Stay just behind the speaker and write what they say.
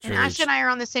And Ash and I are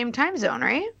on the same time zone,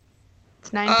 right?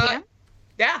 It's 9 p.m.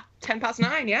 Yeah,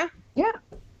 9:10. Yeah. Yeah.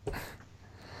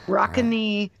 Rocking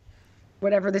the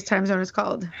whatever this time zone is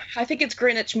called. I think it's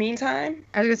Greenwich Mean Time.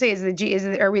 I was gonna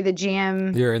say, are we the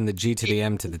GM? You're in the G to the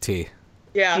M to the T.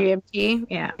 Yeah. GMT?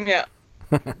 Yeah. Yeah.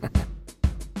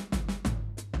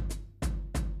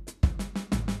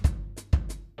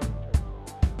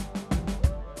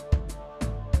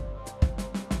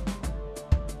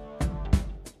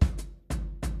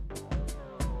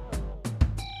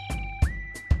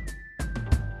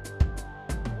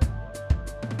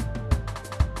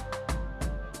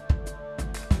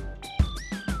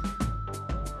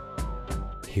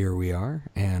 Here we are,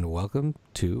 and welcome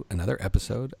to another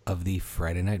episode of the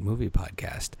Friday Night Movie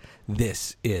Podcast.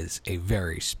 This is a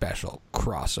very special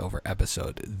crossover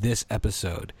episode. This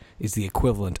episode is the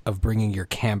equivalent of bringing your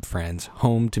camp friends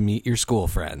home to meet your school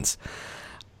friends.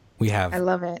 I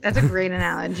love it. That's a great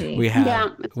analogy.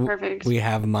 It's perfect. We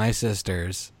have my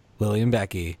sisters, Lily and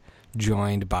Becky,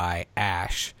 joined by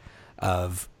Ash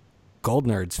of Gold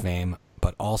Nerds fame,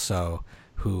 but also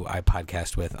who I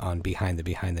podcast with on Behind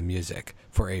the Music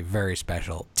for a very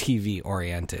special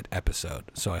TV-oriented episode.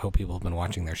 So I hope people have been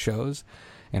watching their shows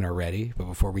and are ready. But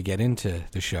before we get into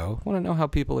the show, I want to know how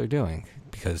people are doing,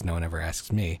 because no one ever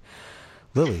asks me.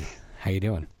 Lily, how you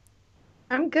doing?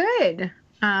 I'm good.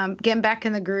 Getting back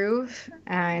in the groove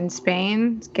in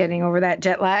Spain, getting over that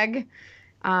jet lag.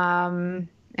 I'm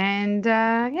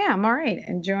all right.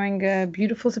 Enjoying a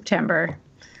beautiful September.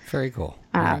 Very cool.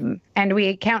 And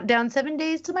we count down 7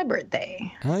 days to my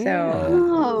birthday.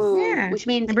 Which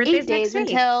means 8 days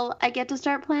until I get to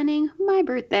start planning my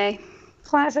birthday.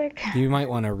 Classic. You might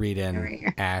want to read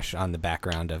in Ash on the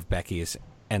background of Becky's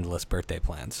endless birthday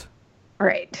plans.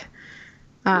 Right.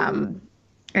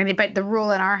 But the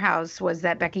rule in our house was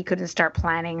that Becky couldn't start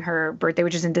planning her birthday,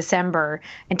 which is in December,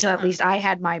 until at least I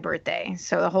had my birthday.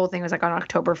 So the whole thing was like on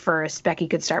October 1st, Becky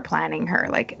could start planning her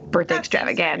birthday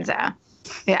extravaganza.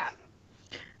 Yeah.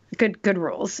 Good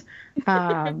rules.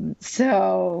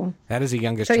 So that is a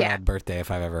youngest child birthday if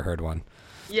I've ever heard one.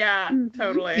 Yeah,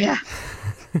 totally. Yeah.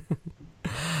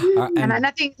 And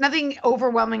nothing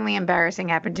overwhelmingly embarrassing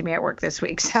happened to me at work this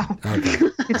week, so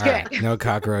it's good. Right. No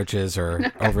cockroaches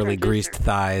or overly greased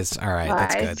thighs. All right,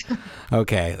 that's good.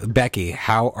 Okay, Becky,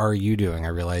 how are you doing? I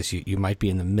realize you might be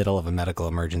in the middle of a medical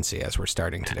emergency as we're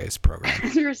starting today's program.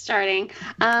 As we're starting,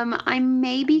 I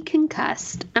may be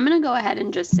concussed. I'm going to go ahead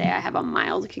and just say I have a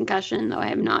mild concussion, though I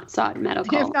have not sought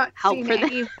medical help for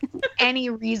that. Any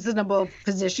reasonable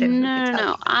physician.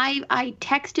 No. I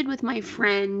texted with my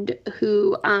friend who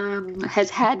has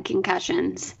had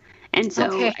concussions. And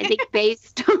so I think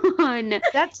based on...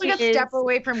 That's like a step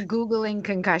away from Googling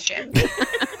concussion.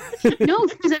 No,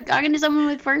 because I'm talking to someone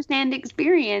with firsthand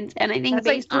experience. And I think that's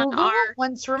based on our...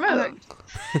 once removed.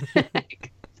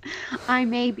 I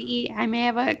may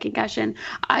have a concussion.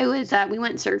 We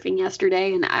went surfing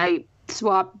yesterday and I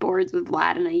swapped boards with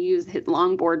Vlad and I used his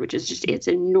longboard, which is it's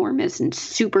enormous and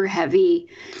super heavy.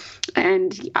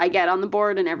 And I get on the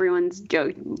board and everyone's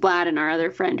joking. Vlad and our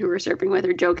other friend who we're surfing with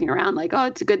are joking around like, oh,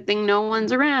 it's a good thing no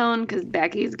one's around because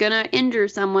Becky's going to injure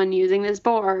someone using this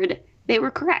board. They were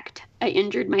correct. I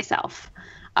injured myself.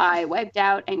 I wiped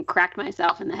out and cracked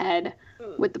myself in the head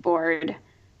with the board.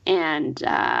 And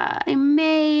I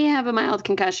may have a mild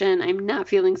concussion. I'm not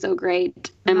feeling so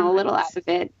great. I'm a little out of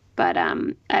it. But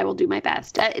I will do my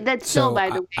best. That's still, by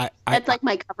the way, that's like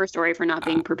my cover story for not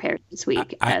being prepared this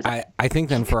week. I think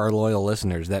then for our loyal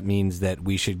listeners, that means that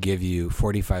we should give you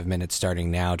 45 minutes starting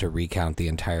now to recount the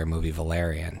entire movie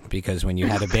Valerian. Because when you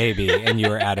had a baby and you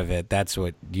were out of it, that's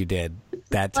what you did.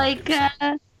 That's like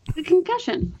the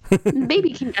concussion,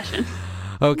 baby concussion.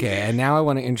 Okay, and now I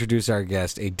want to introduce our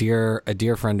guest, a dear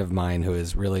friend of mine who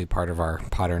is really part of our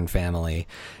Pottern family,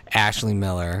 Ashley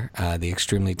Miller, the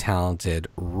extremely talented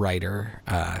writer,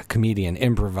 comedian,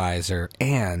 improviser,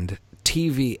 and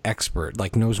TV expert.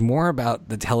 Knows more about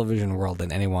the television world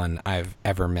than anyone I've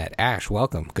ever met. Ash,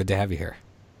 welcome. Good to have you here.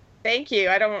 Thank you.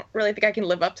 I don't really think I can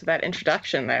live up to that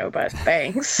introduction, though, but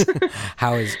thanks.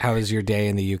 How is your day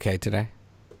in the UK today?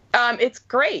 It's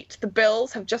great. The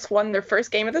Bills have just won their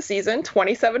first game of the season,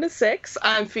 27-6.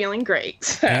 I'm feeling great.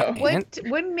 So.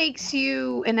 What makes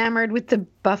you enamored with the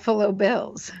Buffalo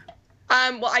Bills?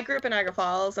 Well, I grew up in Niagara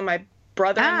Falls, and my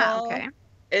brother-in-law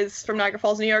is from Niagara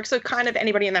Falls, New York, so kind of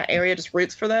anybody in that area just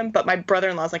roots for them. But my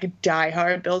brother-in-law is like a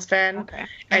diehard Bills fan,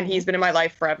 and he's been in my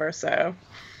life forever. So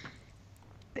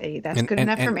that's good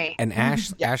enough for me. And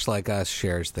Ash, like us,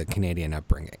 shares the Canadian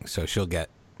upbringing, so she'll get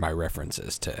my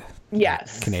references to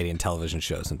Canadian television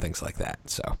shows and things like that.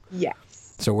 So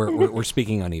So we're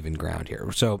speaking on even ground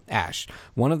here. So Ash,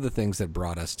 one of the things that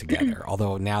brought us together,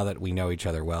 although now that we know each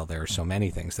other well, there are so many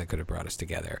things that could have brought us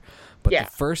together. But the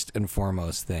first and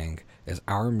foremost thing is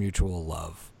our mutual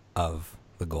love of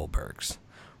the Goldbergs,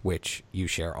 which you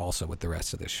share also with the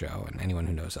rest of the show. And anyone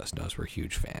who knows us knows we're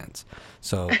huge fans.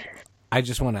 So I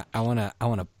just want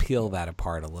to peel that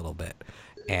apart a little bit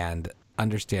and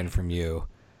understand from you.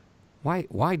 Why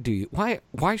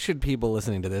should people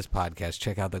listening to this podcast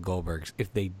check out the Goldbergs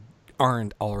if they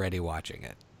aren't already watching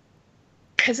it?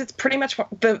 Because it's pretty much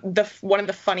the one of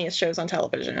the funniest shows on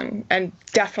television, and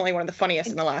definitely one of the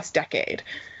funniest in the last decade.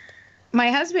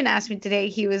 My husband asked me today,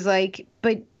 he was like,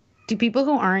 but do people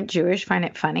who aren't Jewish find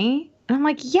it funny? And I'm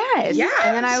like, yes. Yeah.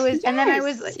 And then I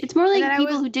was it's more like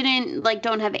people who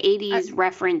don't have 80s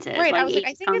references. Right. Like I was like,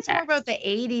 I think it's more about the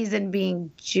 80s and being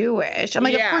Jewish. I'm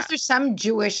like, of course there's some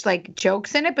Jewish like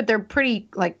jokes in it, but they're pretty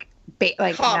like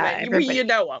common. You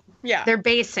know them. Yeah. They're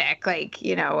basic. Like,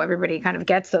 you know, everybody kind of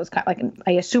gets those like,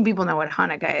 I assume people know what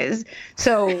Hanukkah is.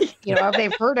 So, you know,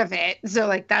 they've heard of it. So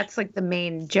like, that's like the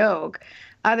main joke.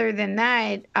 Other than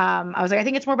that, I was like, I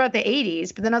think it's more about the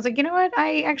 80s. But then I was like, you know what?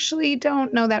 I actually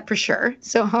don't know that for sure.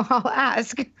 So I'll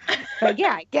ask. But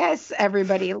yeah, I guess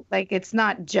everybody, like, it's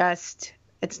not just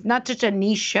a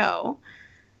niche show.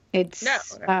 It's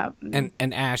no. And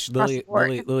Ash,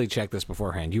 Lily checked this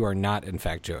beforehand. You are not, in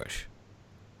fact, Jewish.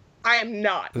 I am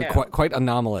not. No. Quite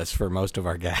anomalous for most of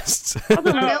our guests.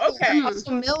 Also,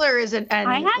 Miller is a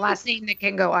last name that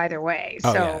can go either way.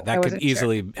 So yeah, that could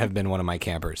easily have been one of my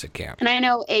campers at camp. And I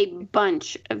know a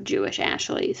bunch of Jewish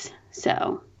Ashleys.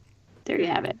 So there you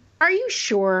have it. Are you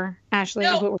sure, Ashley?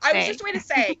 No, is what we're I saying? was just going to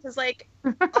say, because like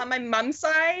on my mom's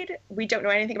side, we don't know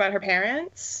anything about her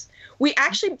parents. We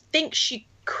actually think she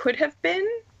could have been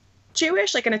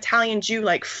Jewish, like an Italian Jew,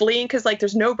 like fleeing, because like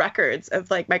there's no records of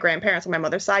like my grandparents on my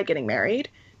mother's side getting married.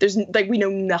 There's like, we know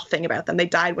nothing about them. They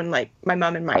died when like my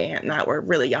mom and my aunt and that were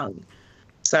really young.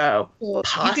 So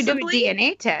possibly, you could do a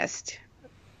DNA test.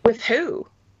 With who?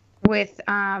 With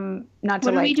not what to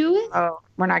do like. We do it? Oh,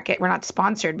 we're not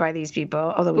sponsored by these people.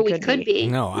 Although we could be.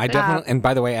 No, I definitely. And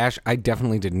by the way, Ash, I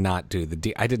definitely did not do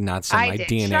I did not send my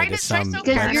DNA to some.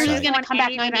 Because yours is going to come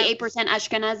back 98%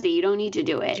 Ashkenazi. You don't need to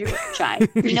do it, Shai.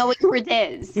 You know what yours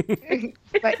is.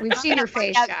 But we've seen your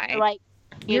face, Shai. Like,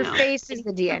 your face is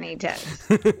the DNA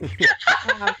test.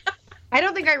 I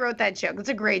don't think I wrote that joke. It's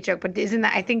a great joke, but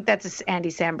I think that's an Andy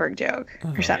Samberg joke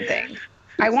or something.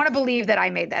 I want to believe that I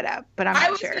made that up, but I'm not sure.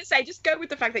 I was going to say, just go with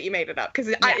the fact that you made it up, because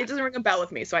it doesn't ring a bell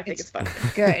with me, so I think it's funny.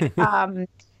 Good.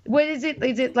 What is it?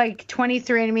 Is it like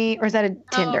 23andMe, or is that a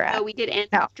Tinder app? No, we did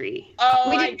Ancestry.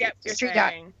 Oh, I get what you're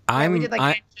saying. We did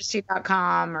like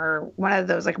Ancestry.com or one of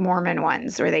those like Mormon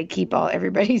ones where they keep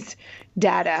all-everybody's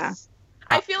data.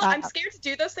 I feel I'm scared to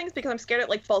do those things because I'm scared it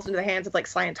like falls into the hands of like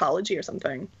Scientology or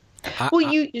something. Well,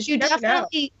 you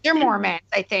definitely they're Mormons,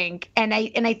 I think, and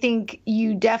I think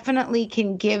you definitely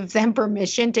can give them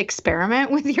permission to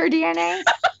experiment with your DNA.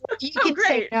 You can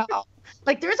say no.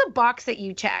 Like, there's a box that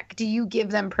you check. Do you give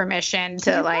them permission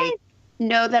to like?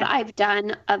 Know that I've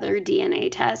done other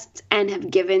DNA tests and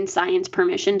have given science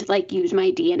permission to like use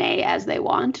my DNA as they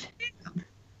want.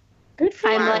 Good for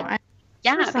you.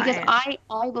 Because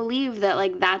I believe that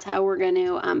like that's how we're going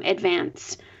to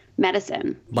advance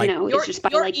medicine. Like, it's just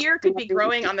by your ear could be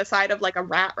growing on the side of like a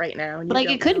rat right now. And like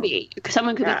it could be.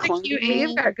 Someone could be cloning.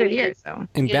 You've got a good ear, so.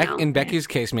 In Becky's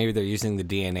case, maybe they're using the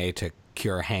DNA to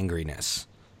cure hangriness.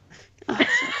 I'm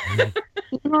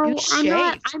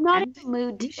not in the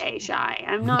mood today, Shai.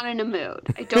 I'm not in a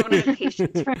mood. I don't have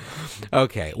patience for it.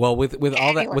 Okay. Well, with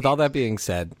all that being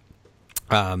said,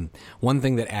 one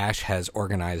thing that Ash has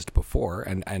organized before,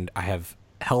 and I have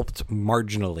helped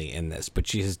marginally in this, but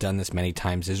she has done this many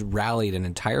times, is rallied an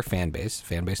entire fan base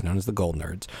known as the Gold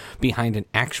Nerds, behind an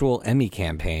actual Emmy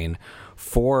campaign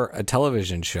for a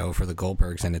television show for the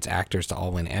Goldbergs and its actors to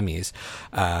all win Emmys,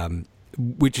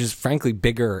 which is frankly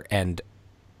bigger and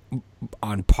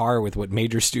on par with what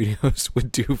major studios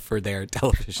would do for their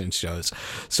television shows.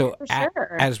 So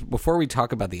as before we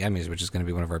talk about the Emmys, which is going to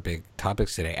be one of our big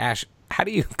topics today, Ash, how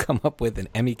do you come up with an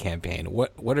Emmy campaign?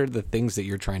 What are the things that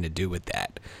you're trying to do with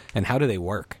that, and how do they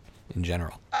work in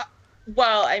general?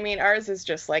 Well, I mean, ours is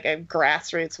just like a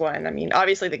grassroots one. I mean,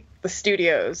 obviously the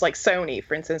studios, like Sony,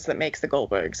 for instance, that makes the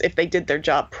Goldbergs, if they did their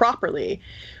job properly,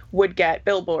 would get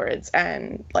billboards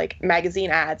and like magazine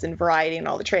ads and Variety and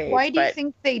all the trades. Why do you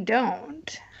think they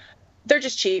don't? They're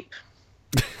just cheap.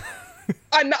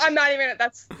 I'm not even.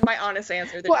 That's my honest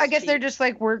answer. Well, I guess they're just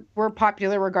like we're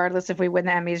popular regardless if we win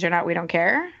the Emmys or not. We don't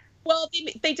care. Well,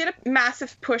 they did a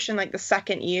massive push in like the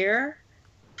second year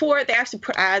for it. They actually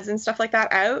put ads and stuff like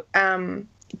that out.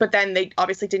 but then they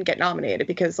obviously didn't get nominated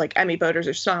because like Emmy voters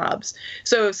are snobs.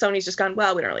 So Sony's just gone,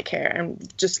 well, we don't really care,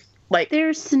 and just like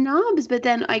they're snobs. But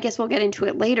then I guess we'll get into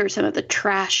it later. Some of the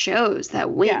trash shows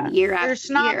that win year after year. They're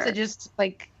snobs that just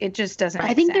like it just doesn't.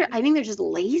 I think they're just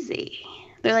lazy.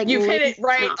 They're like, you've hit it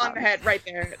right on the head, right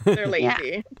there. They're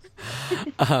lazy.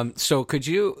 So could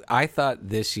you? I thought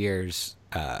this year's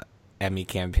Emmy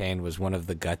campaign was one of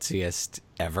the gutsiest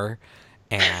ever,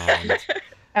 and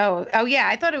oh yeah,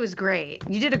 I thought it was great.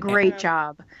 You did a great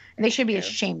job. And they should be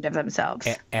ashamed of themselves.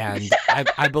 And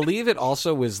I believe it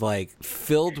also was like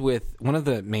filled with one of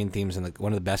the main themes and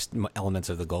one of the best elements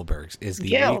of the Goldbergs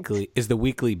is the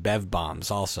weekly Bev bombs.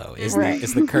 Also, is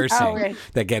the cursing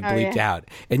that get bleeped out,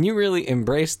 and you really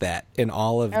embraced that in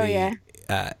all of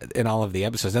in all of the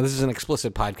episodes. Now, this is an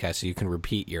explicit podcast, so you can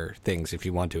repeat your things if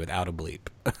you want to without a bleep.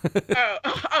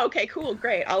 Okay, cool,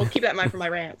 great. I'll keep that in mind for my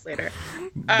rants later.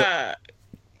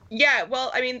 Yeah,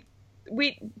 well, I mean,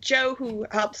 Joe, who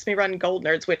helps me run Gold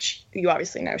Nerds, which you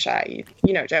obviously know, Shy,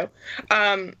 you know Joe.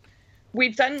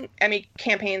 We've done Emmy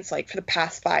campaigns like for the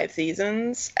past 5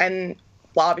 seasons, and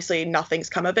well, obviously nothing's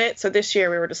come of it. So this year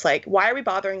we were just like, why are we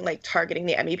bothering like targeting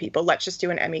the Emmy people? Let's just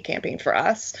do an Emmy campaign for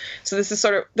us. So this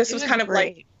was kind of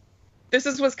like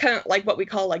what we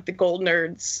call like the Gold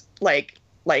Nerds like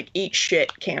eat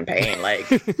shit campaign. Like,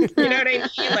 you know what I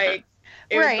mean? Like,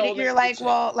 right. You're like,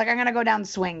 well, like I'm gonna go down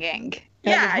swinging.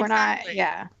 Yeah, we're exactly. not.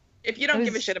 Yeah. If you don't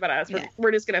give a shit about us,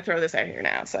 we're just gonna throw this out here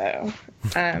now. So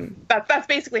that's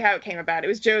basically how it came about. It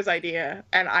was Joe's idea,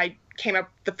 and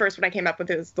the first one I came up with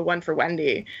is the one for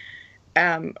Wendy.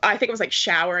 I think it was like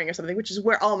showering or something, which is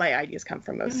where all my ideas come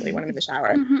from mostly when I'm in the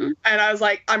shower. Mm-hmm. And I was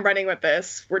like, I'm running with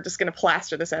this. We're just gonna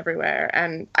plaster this everywhere.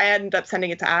 And I ended up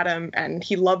sending it to Adam, and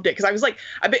he loved it because I was like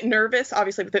a bit nervous,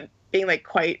 obviously, with it being like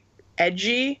quite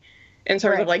edgy in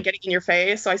terms of like getting in your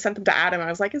face. So I sent them to Adam and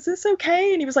I was like, is this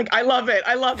okay? And he was like, I love it.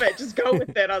 Just go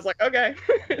with it. I was like, okay.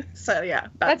 So yeah.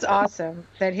 That's awesome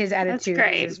that his attitude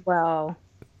is whatever.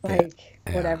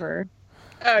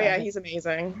 Oh yeah, he's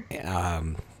amazing.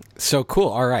 So cool.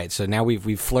 All right. So now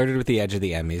we've flirted with the edge of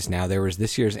the Emmys. Now there was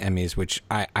this year's Emmys, which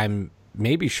I'm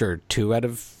maybe sure 2 out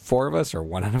of 4 of us or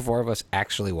 1 out of 4 of us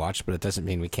actually watched, but it doesn't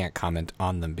mean we can't comment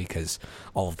on them because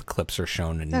all of the clips are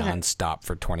shown nonstop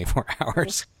for 24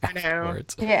 hours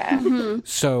afterwards. Yeah. Mm-hmm.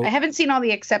 So I haven't seen all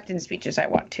the acceptance speeches. I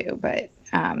want to, but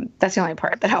that's the only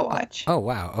part that I'll watch. Oh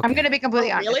wow. Okay. I'm going to be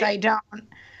completely honest. Really? I don't.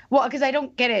 Well, because I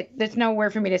don't get it. There's nowhere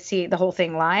for me to see the whole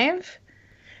thing live.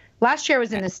 Last year I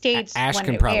was in the States. Ash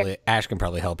can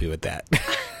probably help you with that.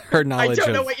 Her knowledge. I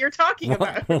don't know what you're talking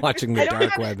about. Watching the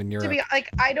dark web in Europe.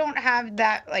 I don't have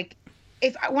that. Like,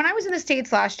 when I was in the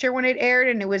States last year when it aired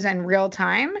and it was in real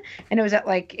time and it was at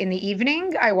like in the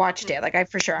evening, I watched it. Like,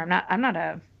 I'm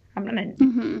not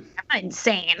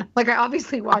insane. Like, I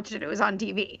obviously watched it. It was on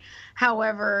TV.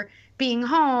 However, being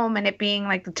home and it being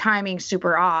like the timing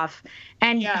super off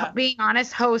and being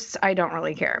honest, hosts I don't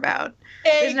really care about.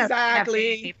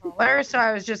 Exactly. People there, so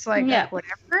I was just like,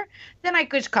 whatever. Then I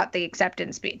just cut the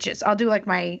acceptance speeches. I'll do like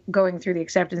my going through the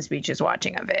acceptance speeches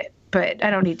watching of it, but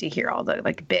I don't need to hear all the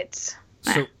like bits.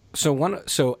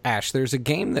 So Ash, there's a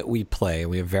game that we play.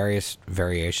 We have various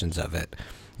variations of it.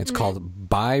 It's called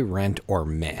Buy, Rent, or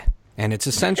Meh. And it's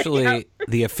essentially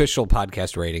the official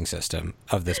podcast rating system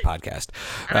of this podcast.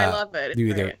 I love it.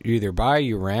 You either buy,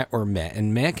 you rent, or meh.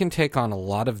 And meh can take on a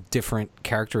lot of different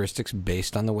characteristics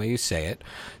based on the way you say it.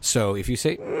 So if you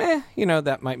say meh,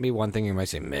 that might be one thing. You might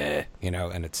say meh,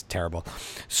 and it's terrible.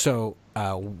 So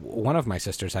one of my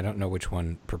sisters, I don't know which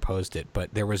one proposed it,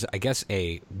 but there was, I guess,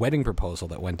 a wedding proposal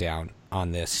that went down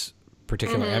on this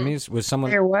particular Emmys. Was someone...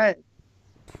 There was.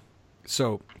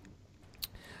 So...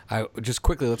 just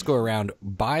quickly, let's go around.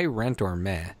 Buy, rent, or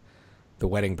meh, the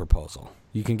wedding proposal.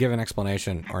 You can give an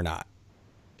explanation or not.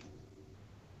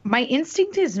 My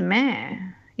instinct is meh,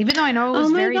 even though I know it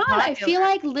was very popular. I feel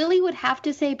like Lily would have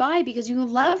to say bye because you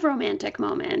love romantic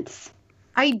moments.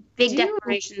 Big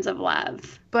declarations of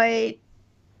love. But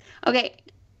okay,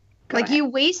 like ahead. You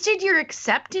wasted your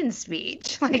acceptance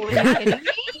speech. Like,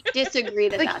 disagree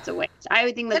that that's a waste. I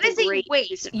would think that's a great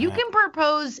waste. You can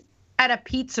propose at a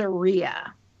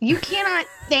pizzeria. You cannot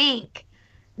thank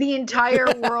the entire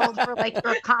world for like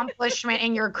your accomplishment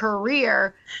in your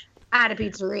career at a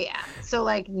pizzeria. So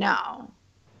like, no.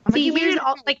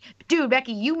 Dude,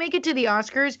 Becky, you make it to the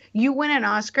Oscars, you win an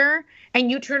Oscar, and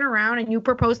you turn around and you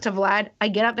propose to Vlad. I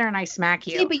get up there and I smack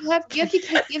you. Yeah, but you have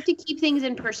to keep things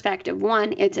in perspective.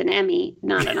 1, it's an Emmy,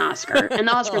 not an Oscar, and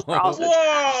the Oscars are also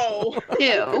trash.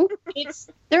 2,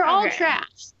 they're all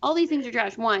trash. All these things are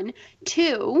trash. 1,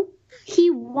 2. he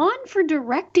won for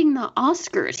directing the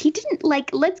Oscars. He didn't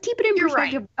let's keep it in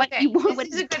perspective what he won, what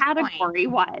his category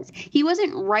was. He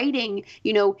wasn't writing,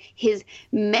 his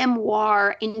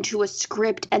memoir into a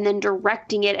script and then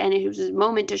directing it, and it was his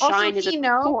moment to shine.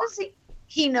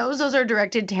 He knows those are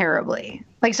directed terribly.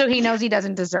 So he knows he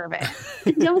doesn't deserve it.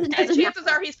 And chances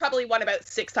are he's probably won about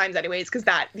 6 times anyways, because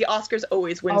the Oscars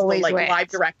always wins live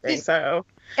directing. So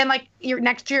and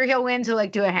next year he'll win to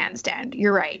do a handstand.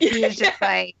 You're right. He was just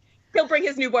he'll bring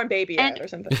his newborn baby out or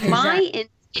something. My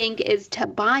instinct is to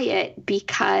buy it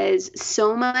because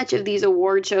so much of these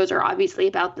award shows are obviously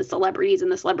about the celebrities and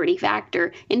the celebrity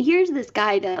factor. And here's this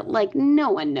guy that no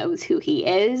one knows who he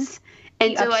is.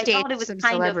 And so I thought it was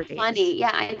kind of funny. Yeah,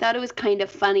 I thought it was kind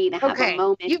of funny to have a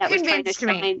moment that was trying to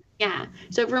shine. Yeah.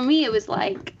 So for me, it was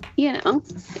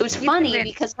it was funny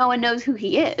because no one knows who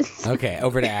he is. Okay,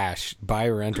 over to Ash. Buy,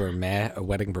 rent, or meh a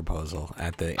wedding proposal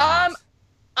at the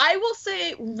I will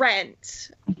say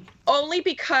rent, only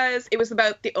because it was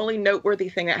about the only noteworthy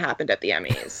thing that happened at the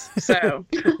Emmys. So,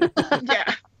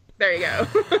 yeah. There you go.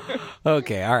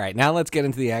 Okay, all right. Now let's get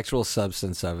into the actual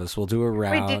substance of this. We'll do a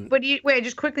round. Wait,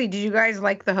 just quickly, did you guys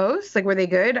like the hosts? Were they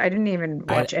good? I didn't even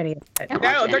watch any of it.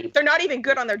 No, they're not even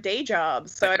good on their day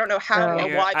jobs, so I don't know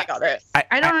why they got it.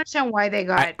 I don't understand why they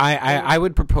got. I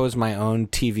would propose my own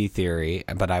TV theory,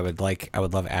 but I would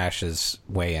love Ash's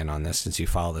weigh in on this since you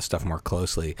follow this stuff more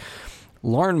closely.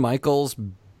 Lorne Michaels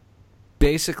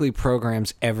basically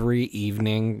programs every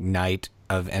evening, night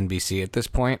of NBC at this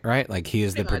point, right? He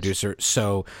is the producer.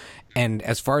 So, and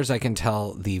as far as I can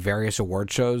tell, the various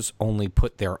award shows only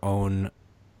put their own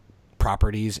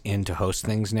properties in to host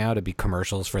things now to be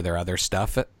commercials for their other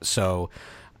stuff. So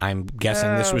I'm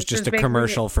guessing this was just a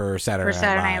commercial for Saturday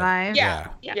Night Live.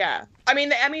 Yeah. I mean,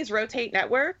 the Emmys rotate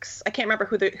networks. I can't remember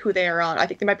who they are on. I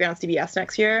think they might be on CBS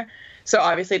next year. So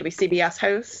obviously it'll be CBS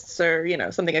hosts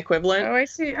or, something equivalent. Oh, I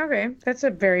see. Okay. That's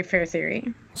a very fair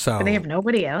theory. So, but they have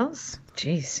nobody else?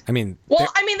 Jeez. I mean...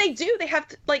 they do. They have,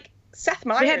 Seth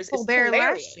Meyers. They had Colbert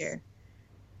last year.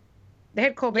 They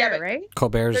had Colbert, right?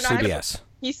 Colbert's CBS.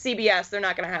 He's CBS. They're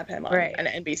not going to have him on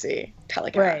an NBC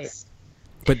telecast. Right.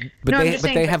 But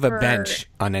they have a bench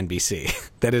on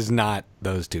NBC that is not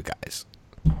those two guys.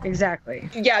 Exactly.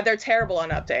 Yeah, they're terrible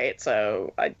on Update,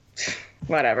 so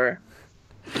whatever.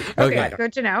 Okay,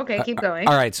 good to know. Okay, keep going.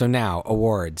 All right, so now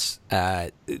awards.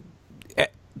 I'm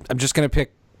just going to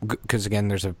pick, because again,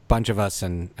 there's a bunch of us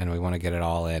and we want to get it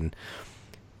all in.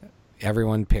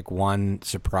 Everyone pick one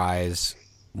surprise,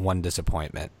 one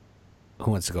disappointment.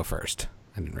 Who wants to go first?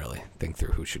 I didn't really think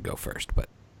through who should go first, but...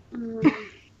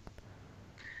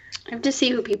 I have to see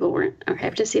who people were. Okay, I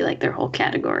have to see their whole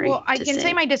category. Well, I can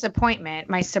say my disappointment.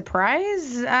 My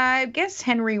surprise, I guess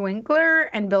Henry Winkler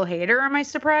and Bill Hader are my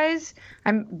surprise.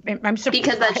 I'm surprised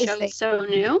because that show's so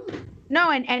new. No,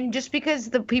 and just because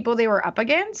the people they were up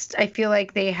against, I feel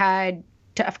like they had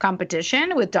tough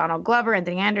competition with Donald Glover,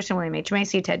 Anthony Anderson, William H.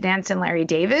 Macy, Ted Danson, Larry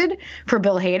David. For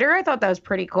Bill Hader, I thought that was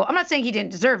pretty cool. I'm not saying he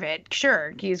didn't deserve it.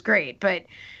 Sure, he's great, but.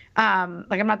 I'm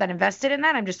not that invested in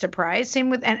that. I'm just surprised. Same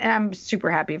with, and I'm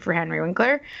super happy for Henry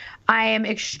Winkler. I am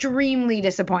extremely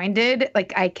disappointed.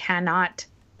 I cannot.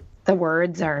 The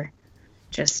words are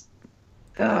just,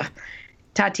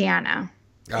 Tatiana.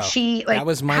 Oh, she that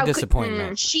was my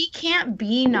disappointment. She can't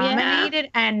be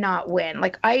nominated and not win.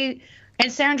 And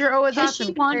Sandra Oh is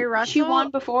awesome. Kerry Russell. She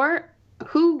won before.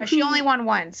 She only won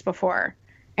once before.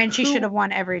 And she should have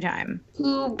won every time.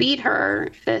 Who beat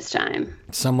her this time?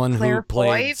 Someone who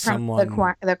played someone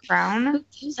from The Crown.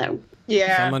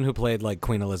 Yeah. Someone who played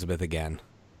Queen Elizabeth again.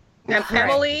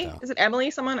 Emily? Is it Emily?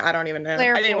 Someone? I don't even know.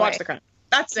 I didn't watch The Crown.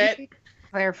 That's it.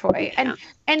 Claire Foy. And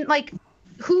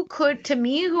who could, to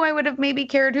me, who I would have maybe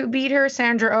cared who beat her?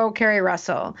 Sandra Oh, Kerry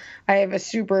Russell. I have a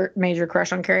super major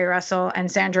crush on Kerry Russell, and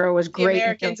Sandra Oh was great. The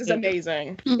Americans is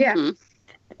amazing. Yeah. Mm-hmm.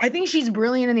 I think she's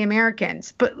brilliant in The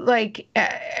Americans, but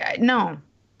no,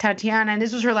 Tatiana, and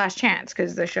this was her last chance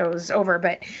because the show's over,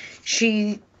 but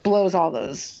she blows all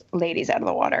those ladies out of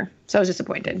the water. So I was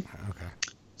disappointed. Okay.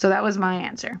 So that was my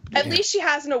answer. At least she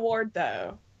has an award,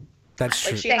 though. That's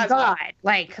true. Thank God.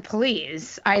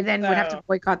 Please. I then would have to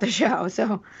boycott the show.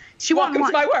 So she won. Welcome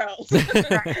to my world.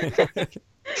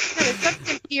 It's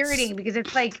such infuriating because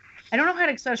it's I don't know how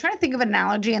to. So I was trying to think of an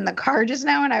analogy in the car just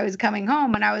now, and I was coming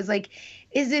home, and I was like,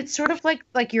 is it sort of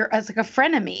like you're as a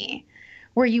frenemy,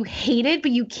 where you hate it,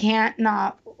 but you can't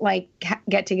not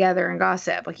get together and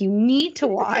gossip. You need to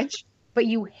watch, but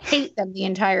you hate them the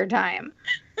entire time.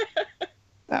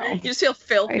 So, you just feel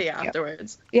filthy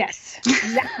afterwards. Yes,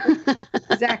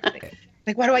 exactly.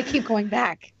 Why do I keep going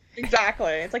back?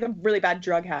 Exactly. It's a really bad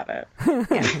drug habit.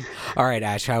 Yeah. All right,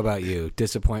 Ash, how about you?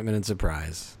 Disappointment and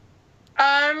surprise.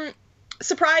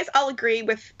 surprise, I'll agree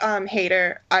with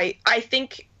Hader. I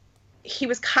think he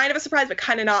was kind of a surprise, but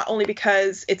kind of not, only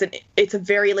because it's a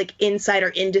very like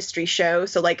insider industry show.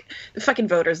 So like the fucking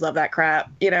voters love that crap.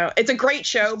 You know, it's a great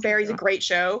show. Barry's a great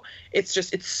show. It's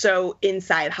so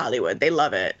inside Hollywood. They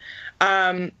love it.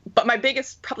 But my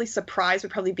biggest probably surprise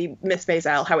would probably be Miss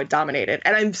Maisel, how it dominated.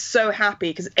 And I'm so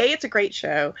happy because A, it's a great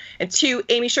show. And 2,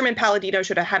 Amy Sherman Palladino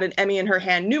should have had an Emmy in her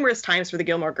hand numerous times for the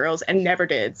Gilmore Girls and never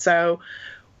did. So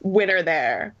winner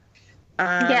there.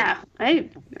 Yeah, I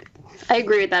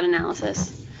agree with that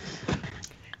analysis.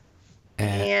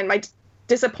 And my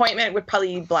disappointment would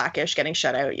probably be Blackish getting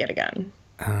shut out yet again.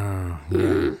 Oh,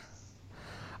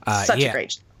 yeah. Such a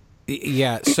great show.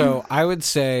 Yeah, so I would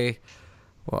say,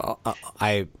 well,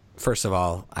 first of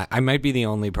all, I might be the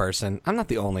only person. I'm not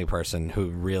the only person who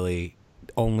really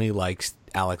only likes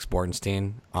Alex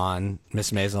Bornstein on Miss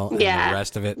Maisel. And the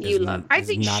rest of it is not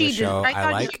a show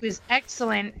I like. She was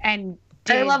excellent and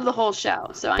I love the whole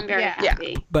show, so I'm very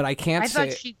happy. But I can't say... I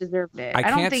thought she deserved it. I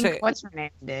don't think what's her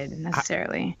name did,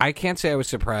 necessarily. I can't say I was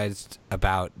surprised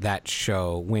about that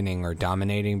show winning or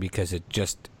dominating because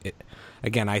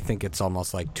again, I think it's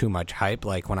almost like too much hype.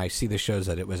 Like when I see the shows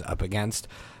that it was up against,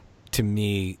 to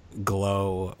me,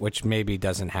 Glow, which maybe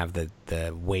doesn't have the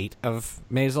weight of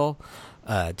Maisel,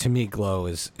 to me, Glow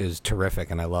is terrific,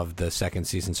 and I love the second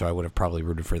season, so I would have probably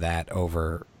rooted for that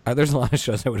over... there's a lot of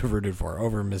shows I would have rooted for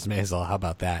over Miss Maisel. How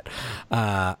about that?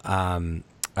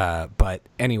 But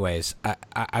anyways,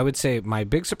 I would say my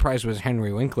big surprise was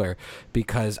Henry Winkler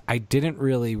because I didn't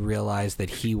really realize that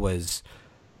he was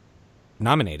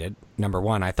nominated. Number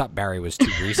one, I thought Barry was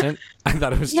too recent. I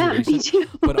thought it was too recent. Me too.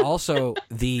 But also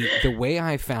the way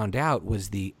I found out was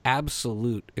the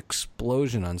absolute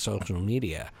explosion on social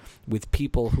media with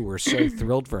people who were so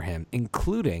thrilled for him,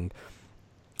 including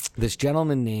this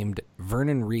gentleman named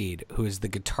Vernon Reid, who is the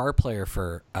guitar player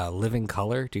for Living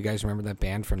Colour. Do you guys remember that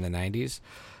band from the 90s?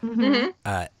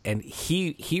 Mm-hmm. And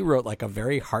he wrote like a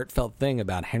very heartfelt thing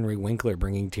about Henry Winkler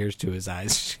bringing tears to his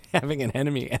eyes, having an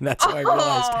enemy. And that's how I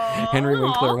realized Henry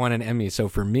Winkler won an Emmy. So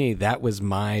for me, that was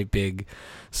my big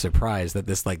surprise, that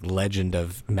this like legend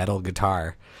of metal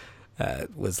guitar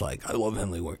was like, I love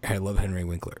Henry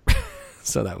Winkler.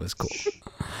 So that was cool.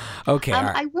 Okay. All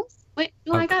right. Wait,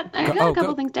 no, I got a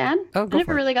couple things to add. I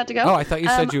never really got to go. Oh, I thought you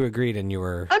said you agreed and you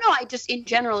were... Oh, no, I just in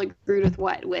general agreed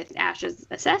with Ash's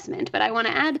assessment, but I want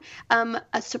to add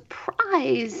a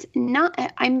surprise.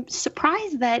 I'm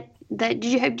surprised that did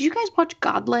you guys watch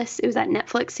Godless? It was that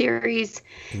Netflix series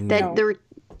that there were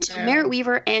Merritt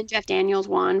Wever and Jeff Daniels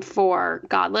won for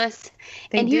Godless.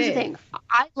 Here's the thing.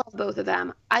 I love both of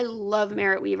them. I love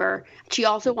Merritt Wever. She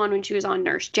also won when she was on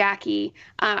Nurse Jackie.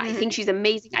 I think she's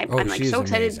amazing. I'm like so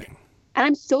excited. Amazing. And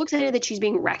I'm so excited that she's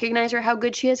being recognized for how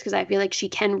good she is because I feel like she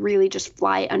can really just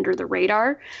fly under the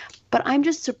radar. But I'm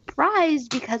just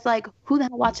surprised because, like, who the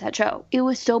hell watched that show? It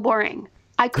was so boring.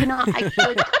 I could not.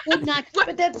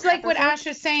 But that's like what Ash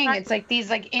is saying. It's like these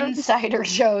like insider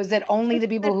shows that only the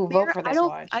people who vote for this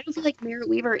watch. I don't feel like Merritt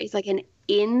Wever is like an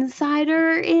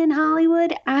insider in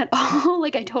Hollywood at all.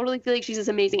 Like I totally feel like she's this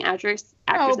amazing actress.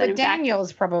 Oh, but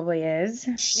Daniels probably is.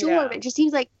 Sure, but it just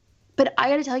seems like. But I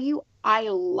got to tell you, I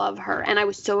love her, and I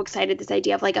was so excited. This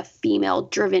idea of like a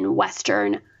female-driven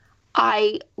Western.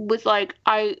 I was like,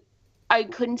 I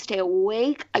couldn't stay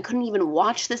awake. I couldn't even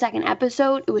watch the second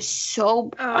episode. It was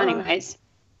so... Anyways,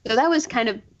 so that was kind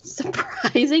of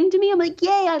surprising to me. I'm like,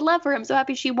 yay, I love her. I'm so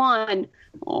happy she won.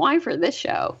 Why for this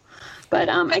show? But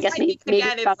I guess maybe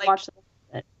about to watch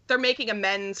they're making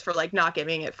amends for like not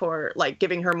giving it for like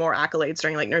giving her more accolades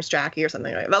during like Nurse Jackie or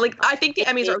something like that. Like I think the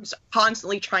Emmys are just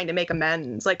constantly trying to make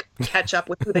amends, like catch up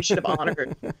with who they should have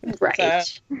honored.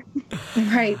 Right.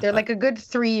 Right. They're like a good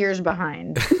 3 years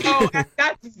behind. Oh,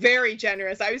 that's very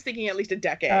generous. I was thinking at least a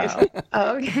decade.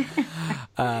 Oh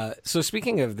okay. So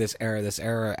speaking of this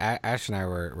era, Ash and I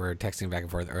were texting back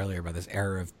and forth earlier about this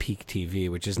era of peak TV,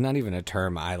 which is not even a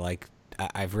term I like.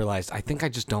 I've realized I think I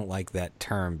just don't like that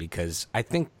term because I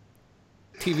think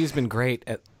TV's been great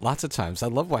at lots of times. I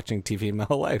love watching TV my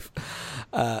whole life.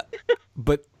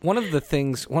 But one of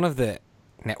the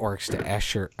networks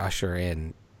to usher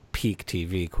in peak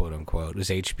TV, quote unquote, is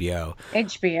HBO.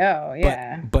 HBO,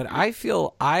 yeah. But I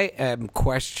feel I am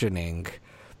questioning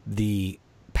the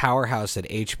powerhouse at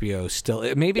HBO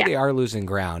still. Maybe they are losing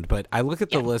ground, but I look at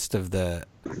the list of the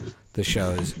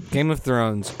shows. Game of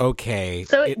Thrones, okay.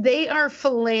 So they are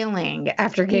flailing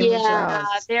after Game of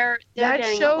Thrones. They're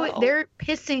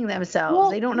pissing themselves. Well,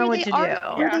 they don't know what to do.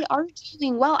 They are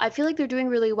doing well. I feel like they're doing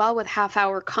really well with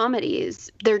half-hour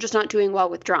comedies. They're just not doing well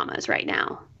with dramas right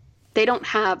now. they don't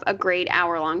have a great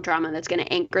hour-long drama that's going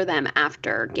to anchor them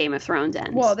after Game of Thrones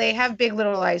ends. Well, they have Big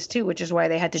Little Lies too, which is why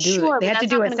they had to do sure, it. They had to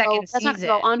do a second season. That's not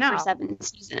going to go on for 7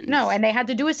 seasons. No, and they had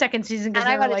to do a second season because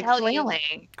they were like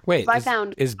flailing. Wait,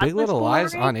 is Big Little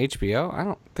Lies on HBO? I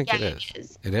don't think it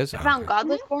is. It is. I found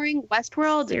Godless boring.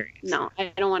 Westworld? No,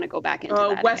 I don't want to go back into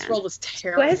that Westworld again. Was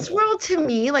terrible. Westworld to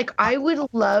me, like, I would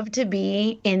love to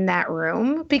be in that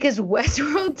room because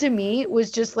Westworld to me was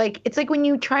just like, it's like when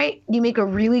you make a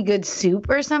really good soup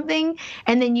or something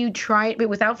and then you try it but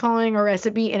without following a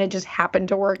recipe and it just happened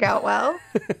to work out well.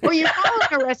 Or you're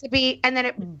following a recipe and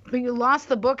then you lost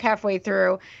the book halfway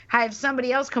through, have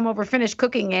somebody else come over, finish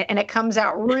cooking it, and it comes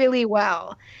out really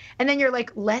well. And then you're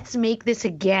like, let's make this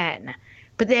again.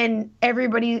 But then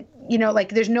everybody, like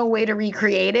there's no way to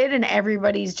recreate it and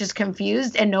everybody's just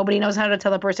confused and nobody knows how to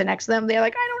tell the person next to them. They're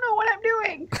like, I don't know what I'm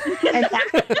doing. And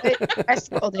that's what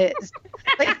Westworld is.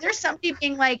 Like there's somebody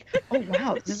being like, oh,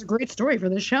 wow, this is a great story for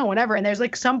this show, whatever. And there's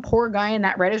like some poor guy in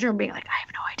that writer's room being like, I have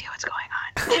no idea what's going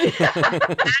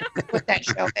on. That's what that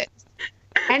show is.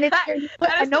 And it's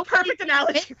that is the perfect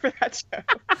analogy for that show.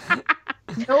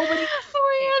 Nobody.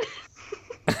 Oh, man.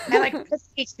 And like it's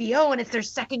HBO and it's their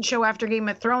second show after Game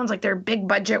of Thrones, like their big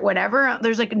budget, whatever.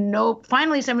 There's like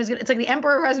finally somebody's gonna. It's like the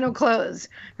Emperor has no clothes,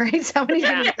 right? Somebody's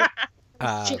gonna.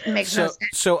 Shit makes no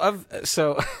sense.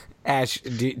 So, Ash,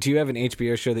 do you have an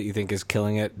HBO show that you think is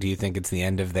killing it? Do you think it's the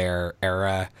end of their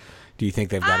era? Do you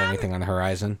think they've got anything on the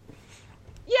horizon?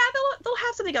 Yeah, they'll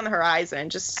have something on the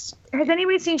horizon. Just has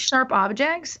anybody seen Sharp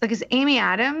Objects? Like, is Amy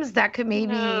Adams? That could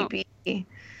maybe be.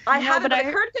 I haven't, but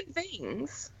I've heard good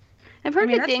things. I've heard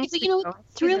good things, but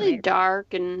it's really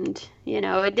dark, and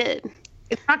it did.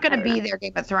 It's not going to be their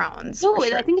Game of Thrones. No,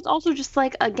 sure. I think it's also just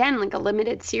like a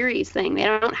limited series thing. They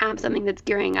don't have something that's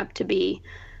gearing up to be,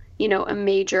 a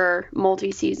major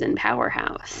multi-season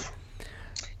powerhouse.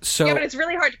 So yeah, but it's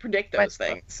really hard to predict those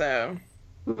things. So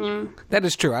that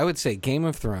is true. I would say Game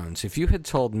of Thrones. If you had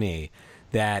told me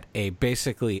that a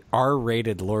basically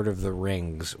R-rated Lord of the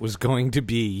Rings was going to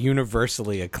be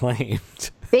universally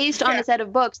acclaimed. Based on a set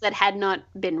of books that had not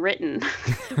been written.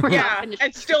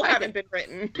 And still haven't been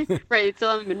written. Right,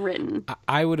 still haven't been written.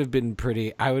 I would have been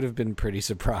pretty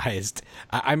surprised.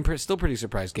 I'm still pretty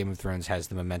surprised Game of Thrones has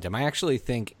the momentum. I actually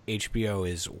think HBO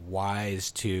is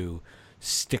wise to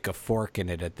stick a fork in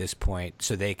it at this point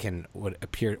so they can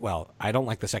I don't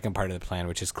like the second part of the plan,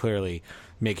 which is clearly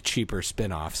make cheaper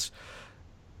spin-offs.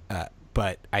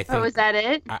 But I think... Oh, is that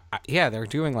it? Yeah, they're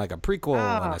doing like a prequel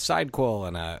and a sidequel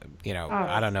and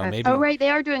I don't know, maybe... Oh, right, they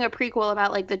are doing a prequel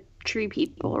about like the tree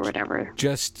people or whatever.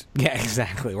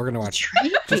 Exactly. We're going to watch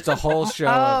just a whole show.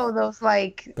 Oh, those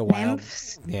like the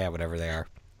nymphs? Yeah, whatever they are.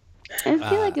 I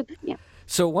feel like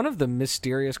So one of the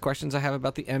mysterious questions I have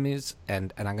about the Emmys,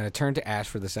 and I'm going to turn to Ash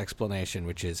for this explanation,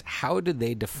 which is how did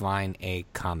they define a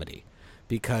comedy?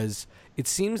 Because it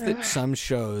seems that some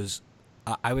shows...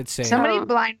 I would say somebody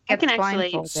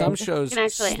blindfolded. Some shows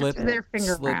slip their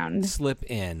finger around. Slip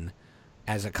in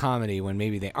as a comedy when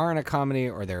maybe they aren't a comedy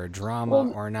or they're a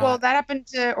drama or not. Well, that happened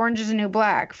to Orange Is the New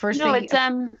Black.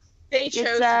 They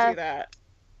chose to do that.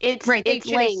 They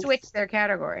switched their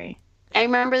category. I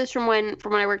remember this from when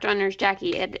I worked on Nurse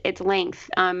Jackie. It's length,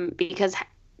 because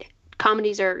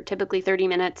comedies are typically 30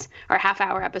 minutes or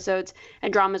half-hour episodes,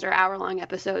 and dramas are hour-long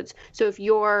episodes. So if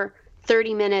you're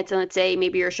 30 minutes, and let's say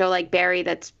maybe you're a show like Barry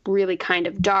that's really kind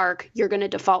of dark, you're going to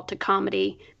default to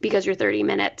comedy because you're 30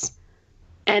 minutes.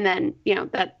 And then,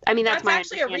 that's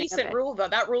actually a recent rule, though.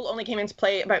 That rule only came into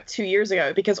play about 2 years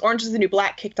ago because Orange Is the New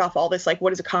Black kicked off all this, like,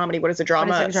 what is a comedy, what is a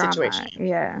drama situation.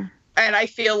 Yeah. And I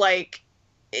feel like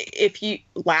if you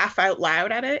laugh out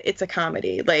loud at it, it's a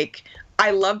comedy. Like,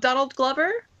 I love Donald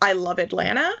Glover. I love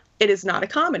Atlanta. It is not a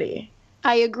comedy.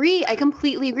 I agree. I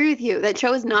completely agree with you. That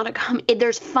show is not a comedy.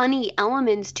 There's funny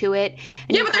elements to it.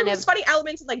 Yeah, but there's funny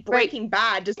elements in like Breaking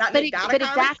Bad. Does that make that a comedy?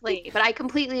 Exactly. But I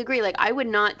completely agree. Like, I would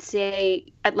not say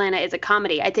Atlanta is a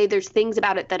comedy. I'd say there's things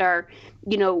about it that are,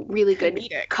 really good.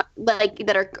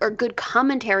 That are good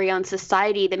commentary on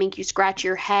society that make you scratch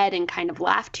your head and kind of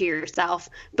laugh to yourself.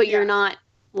 But you're not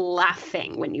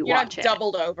laughing when you watch it. You're not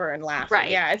doubled over and laughing.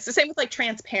 Right. Yeah, it's the same with like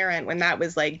Transparent when that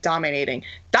was like dominating.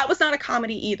 That was not a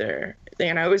comedy either.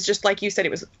 It was just like you said.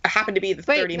 It happened to be the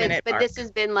 30-minute. But this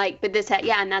has been like,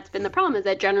 and that's been the problem is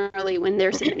that generally when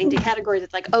they're submitting to categories,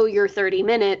 it's like, oh, you're 30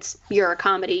 minutes, you're a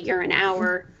comedy, you're an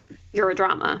hour, you're a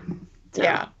drama. So.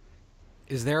 Yeah.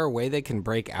 is there a way they can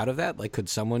break out of that? Like, could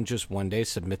someone just one day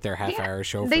submit their half-hour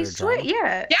show for a drama?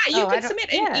 Yeah, you can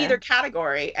submit in either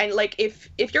category. And like, if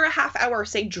you're a half-hour,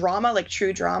 say, drama, like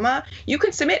true drama, you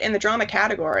can submit in the drama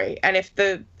category. And if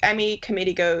the Emmy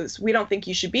committee goes, we don't think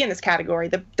you should be in this category,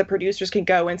 the producers can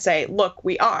go and say, look,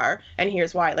 we are, and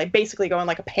here's why. Like, basically go on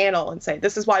like a panel and say,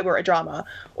 this is why we're a drama.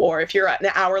 Or if you're an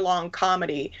hour-long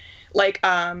comedy, like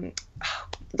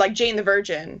Jane the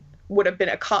Virgin would have been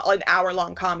an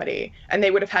hour-long comedy, and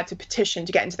they would have had to petition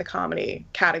to get into the comedy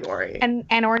category.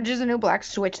 And Orange is the New Black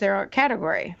switched their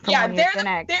category from one year to the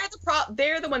next.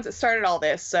 They're the ones that started all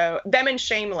this. So them and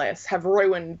Shameless have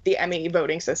ruined the Emmy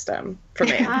voting system for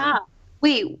me.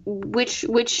 Wait,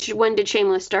 which one did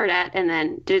Shameless start at, and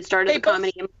then did it start as a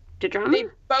comedy and to drama? They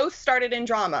both started in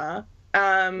drama.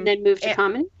 Then moved to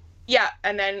comedy? Yeah,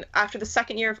 and then after the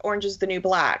second year of Orange is the New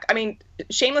Black, I mean,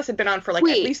 Shameless had been on for at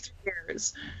least 3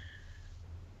 years.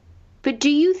 But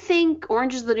do you think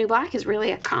Orange is the New Black is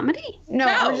really a comedy? No,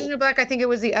 Orange is the New Black, I think it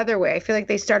was the other way. I feel like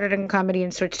they started in comedy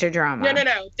and switched to drama.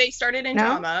 No. They started in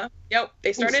drama. Yep,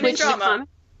 they started in drama,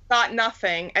 got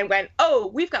nothing, and went,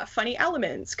 oh, we've got funny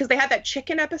elements. Because they had that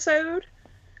chicken episode,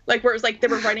 like where it was like they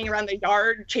were running around the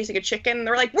yard chasing a chicken. And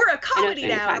they were like, we're a comedy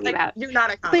now. Like, you're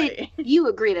not a comedy. But you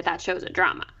agree that show's a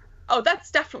drama. Oh, that's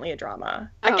definitely a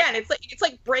drama. Again, it's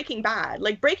like Breaking Bad.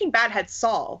 Like Breaking Bad had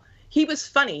Saul. He was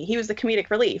funny. He was the comedic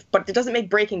relief, but it doesn't make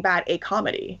Breaking Bad a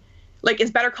comedy. Like,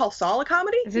 is Better Call Saul a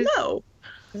comedy? No.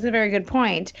 This is a very good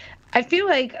point. I feel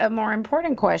like a more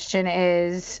important question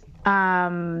is,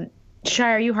 Shai,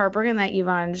 are you heartbroken that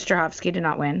Yvonne Strahovski did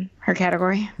not win her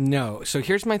category? No. So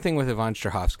here's my thing with Yvonne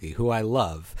Strahovski, who I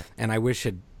love, and I wish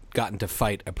had gotten to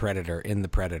fight a predator in The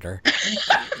Predator,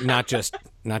 not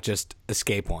just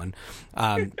escape one.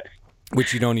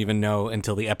 Which you don't even know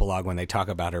until the epilogue when they talk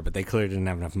about her, but they clearly didn't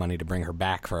have enough money to bring her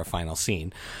back for a final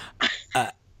scene.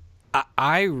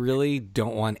 I really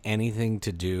don't want anything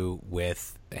to do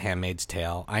with Handmaid's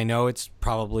Tale. I know it's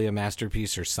probably a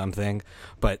masterpiece or something,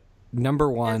 but number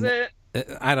one,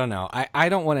 I don't know. I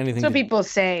don't want anything. So people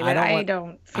say, but I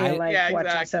don't feel like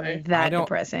watching something that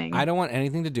depressing. I don't want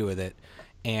anything to do with it,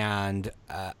 and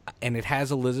it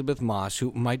has Elizabeth Moss,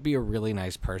 who might be a really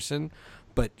nice person.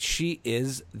 But she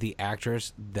is the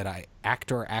actress that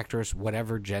actress,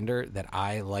 whatever gender, that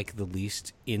I like the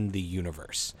least in the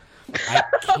universe. I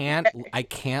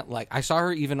saw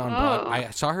her even on Broadway.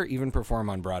 I saw her even perform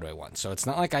on Broadway once. So it's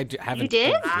not like I haven't. You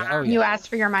did? Yeah. You asked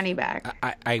for your money back.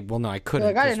 Well, no, I couldn't.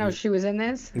 Like, I didn't know she was in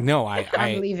this. No,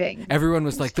 I'm leaving. Everyone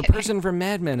was like, the person from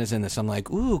Mad Men is in this. I'm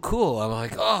like, ooh, cool. I'm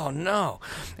like, oh no.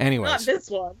 Anyways, not this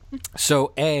one.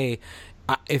 So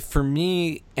if for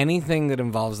me, anything that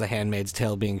involves The Handmaid's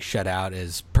Tale being shut out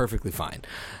is perfectly fine.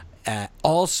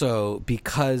 Also,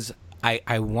 because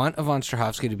I want Yvonne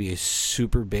Strahovski to be a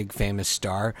super big famous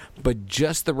star, but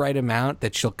just the right amount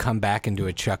that she'll come back and do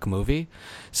a Chuck movie.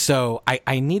 So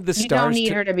I need the stars. You don't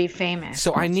need her to be famous.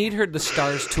 So I need the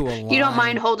stars to align. You don't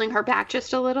mind holding her back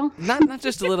just a little? Not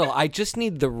just a little. I just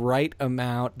need the right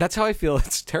amount. That's how I feel.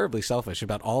 It's terribly selfish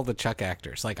about all the Chuck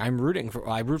actors. Like I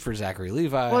root for Zachary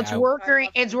Levi. Well,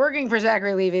 it's working for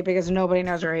Zachary Levi because nobody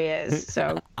knows where he is.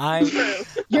 So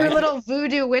your little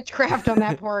voodoo witchcraft on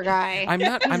that poor guy. I'm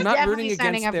not rooting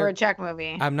signing up for a Chuck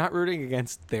movie. I'm not rooting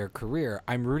against their career.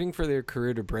 I'm rooting for their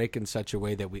career to break in such a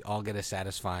way that we all get a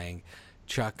satisfying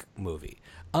Chuck movie.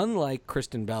 Unlike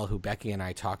Kristen Bell, who Becky and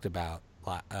I talked about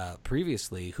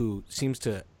previously, who seems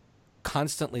to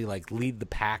constantly lead the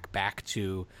pack back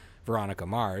to Veronica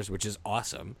Mars, which is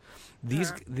awesome.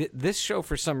 This show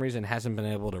for some reason hasn't been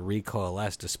able to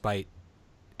recoalesce despite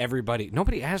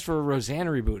nobody asked for a Roseanne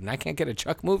reboot, and I can't get a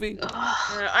Chuck movie.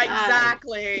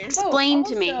 Exactly. Explain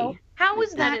to me. How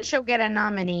was that show get a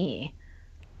nominee?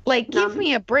 Give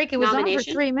me a break. It was on for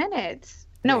 3 minutes.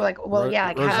 No,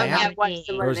 Roseanne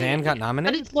got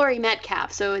nominated? But it's Laurie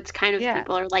Metcalf, so it's kind of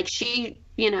people are like, she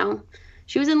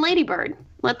was in Lady Bird.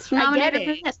 Let's nominate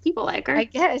her for this. People like her. I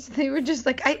guess. They were just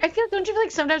like, don't you feel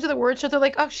like sometimes with the word show, they're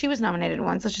like, oh, she was nominated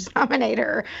once, let's just nominate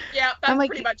her. Yeah, that's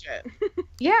pretty much it.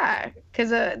 Yeah,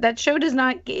 because that show does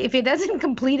not, if it doesn't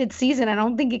complete its season, I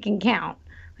don't think it can count.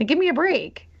 Give me a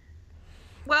break.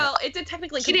 Well, it did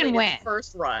technically complete its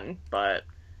first run, but...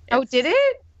 Oh, did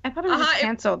it? I thought it was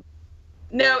canceled.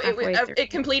 No, it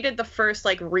completed the first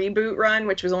reboot run,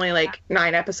 which was only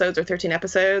 9 episodes or 13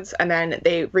 episodes, and then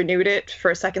they renewed it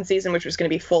for a second season, which was going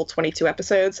to be full 22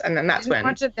 episodes, and then that's when.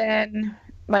 Watch it then,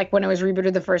 when it was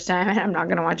rebooted the first time, and I'm not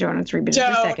going to watch it when it's rebooted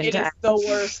the second time. It is the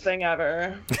worst thing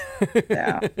ever.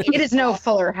 No, it is no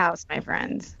Fuller House, my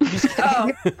friends. I'm just kidding.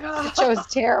 Oh, God. The show is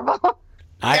terrible.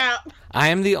 I I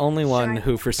am the only one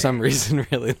who, for some reason,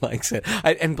 really likes it.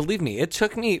 And believe me, it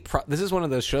took me. This is one of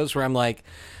those shows where I'm like,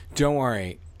 don't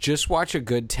worry, just watch a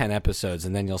good 10 episodes,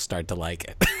 and then you'll start to like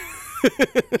it.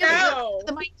 No,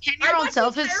 my 10-year-old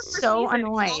self is so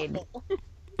annoyed.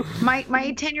 My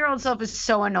 10-year-old self is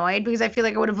so annoyed because I feel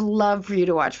like I would have loved for you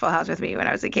to watch Full House with me when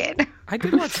I was a kid. I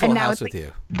did watch Full House with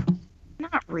you.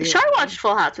 Not really. Shar watched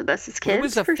Full House with us as kids. It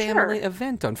was a family sure.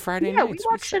 event on Friday Yeah, nights. we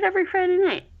watched it every Friday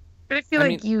night. But I feel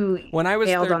like you when I was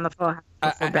failed on the Full House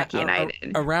before Becky and I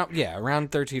did.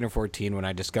 Around 13 or 14 when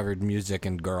I discovered music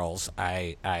and girls,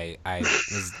 I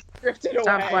was drifted away.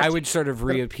 I would sort of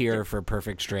reappear for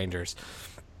Perfect Strangers,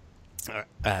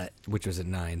 which was at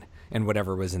 9, and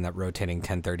whatever was in that rotating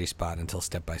 10:30 spot until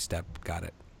Step by Step got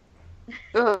it.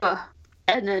 Ugh.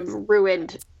 And then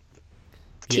ruined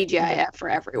TGIF for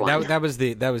everyone. That was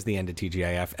the end of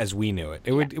TGIF as we knew it.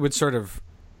 It would sort of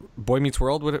Boy Meets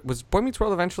World. Was Boy Meets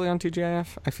World eventually on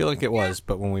TGIF? I feel like it was,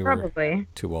 but when we were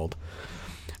too old.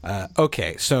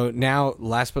 Okay, so now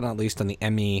last but not least on the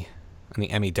Emmy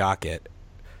docket,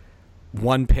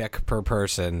 one pick per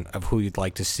person of who you'd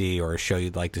like to see or a show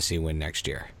you'd like to see win next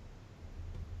year.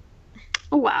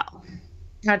 Wow.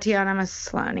 Tatiana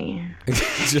Maslany.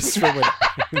 just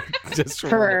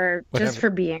for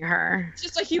being her. It's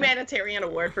just a humanitarian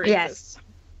award for yes.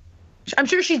 I'm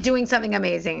sure she's doing something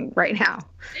amazing right now.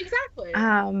 Exactly.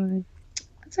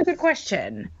 That's a good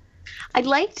question. I'd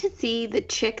like to see the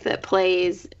chick that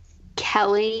plays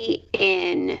Kelly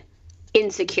in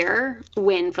Insecure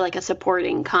win for like a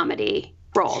supporting comedy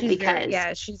role she's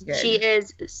good. She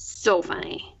is so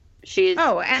funny. She's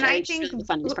I think the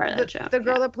funniest part of that show. The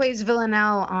girl that plays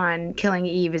Villanelle on Killing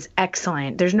Eve is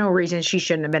excellent. There's no reason she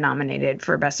shouldn't have been nominated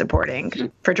for Best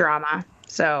Supporting for drama.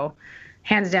 So,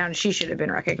 hands down, she should have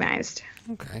been recognized.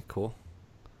 Okay, cool.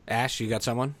 Ash, you got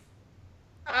someone?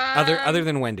 Other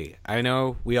than Wendy. I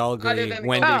know we all agree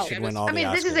Wendy should win all the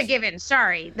Oscars. This is a given.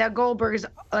 Sorry. The Goldbergs,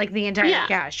 like the entire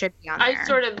cast, should be on there. I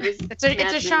sort of... It's a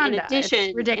Shonda.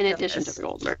 In addition to the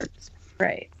Goldbergs.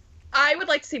 Right. I would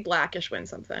like to see Blackish win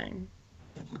something.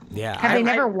 Yeah. Have they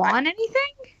never won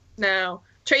anything? No.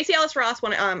 Tracy Ellis Ross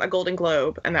won a Golden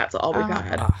Globe, and that's all we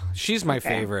got. She's my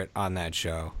favorite on that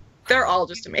show. They're all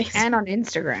just amazing. And on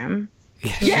Instagram.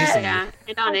 Yeah.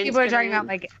 And on Instagram. People are talking about,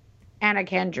 like, Anna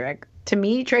Kendrick. To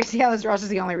me, Tracy Ellis Ross is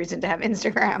the only reason to have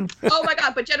Instagram. Oh, my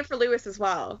God. But Jennifer Lewis as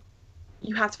well.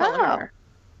 You have to follow her.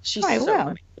 She's so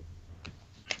funny.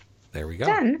 There we go.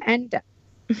 Done and done.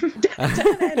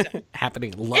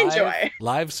 Happening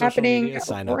live social media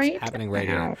signups happening right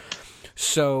now.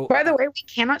 So, by the way, we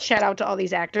cannot shout out to all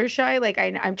these actors, Shy. Like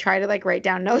I'm trying to like write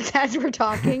down notes as we're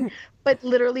talking, but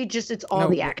literally just it's all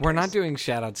the actors. We're not doing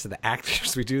shout outs to the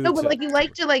actors. We do. No, but like you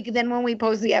like to like then when we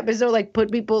post the episode, like put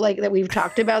people like that we've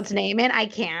talked about's name in. I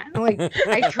can't. Like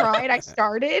I tried, I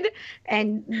started,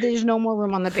 and there's no more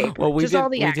room on the paper. Well, we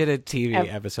did a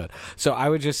TV episode. So I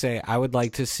would just say I would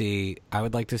like to see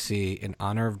in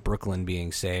honor of Brooklyn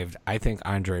being saved. I think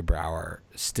Andre Braugher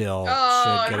still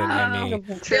should get an Emmy.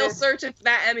 Still searching for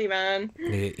that Emmy, man.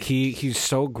 He's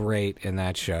so great in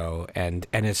that show, and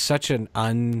is such an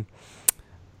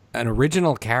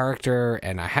original character,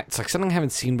 and it's like something I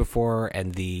haven't seen before.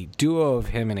 And the duo of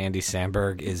him and Andy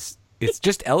Samberg it's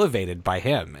just elevated by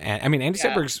him. And I mean, Andy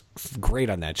Samberg's great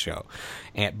on that show,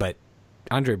 but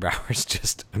Andre Braugher's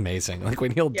just amazing. Like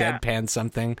when he'll deadpan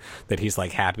something that he's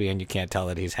like happy, and you can't tell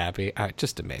that he's happy.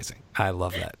 Just amazing. I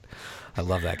love that. I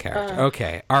love that character.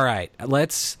 Okay, all right.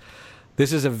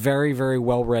 This is a very, very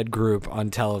well-read group on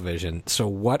television. So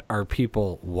what are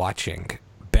people watching?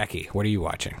 Becky, what are you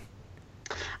watching?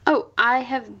 Oh,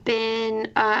 I've been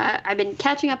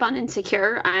catching up on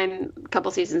Insecure. I'm a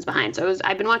couple seasons behind, so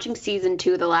I've been watching season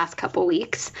 2 the last couple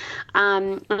weeks.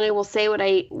 And I will say what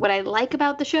I like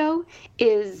about the show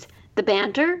is the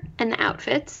banter and the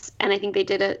outfits, and I think they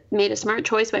made a smart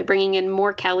choice by bringing in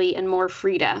more Kelly and more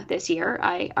Frida this year.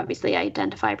 I obviously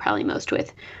identify probably most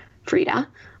with Frida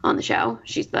on the show.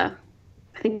 She's I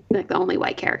think like the only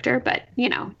white character, but you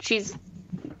know,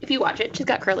 if you watch it, she's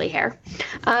got curly hair.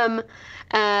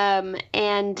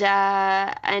 It's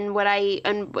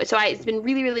been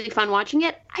really, really fun watching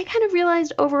it. I kind of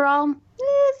realized overall,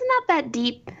 it's not that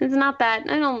deep. It's not that,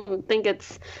 I don't think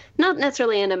it's not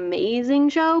necessarily an amazing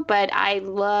show, but I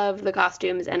love the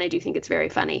costumes and I do think it's very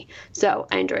funny. So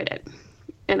I enjoyed it.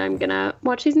 And I'm going to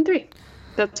watch season 3.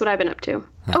 That's what I've been up to.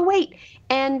 Huh. Oh, wait.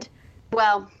 And,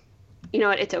 well, you know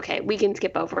what? It's okay. We can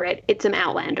skip over it. It's some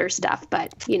Outlander stuff,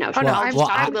 but, you know, I'll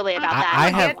talk to Lily about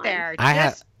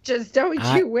that. Just don't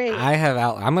you wait.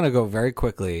 I'm going to go very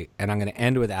quickly, and I'm going to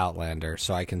end with Outlander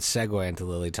so I can segue into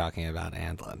Lily talking about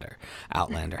Outlander.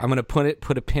 I'm going to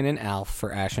put a pin in Alf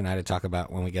for Ash and I to talk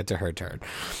about when we get to her turn.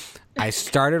 I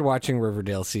started watching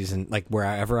Riverdale season, like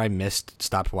wherever I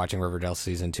stopped watching Riverdale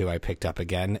season 2, I picked up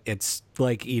again. It's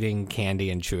like eating candy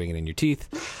and chewing it in your teeth.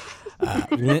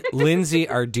 Lindsay,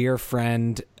 our dear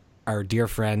friend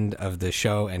of the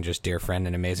show and just dear friend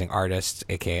and amazing artist,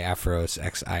 aka Afros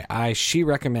XII, she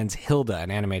recommends Hilda,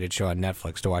 an animated show on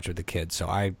Netflix to watch with the kids. So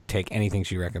I take anything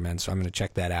she recommends. So I'm going to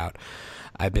check that out.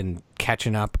 I've been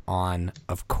catching up on,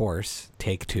 of course,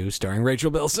 Take Two, starring Rachel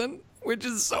Bilson, which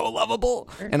is so lovable.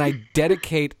 And I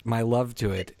dedicate my love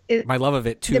of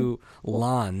it to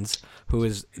Lons, who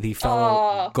is the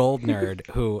fellow gold nerd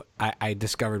who I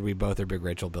discovered we both are big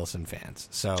Rachel Bilson fans.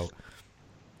 So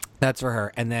that's for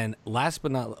her. And then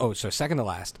second to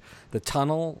last, The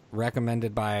Tunnel,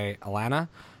 recommended by Alana,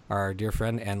 our dear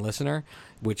friend and listener,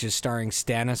 which is starring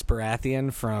Stannis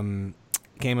Baratheon from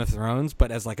Game of Thrones,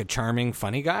 but as like a charming,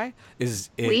 funny guy.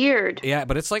 Weird. Yeah,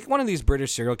 but it's like one of these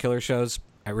British serial killer shows.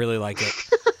 I really like it.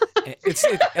 If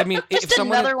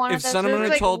someone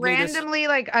had told me this, randomly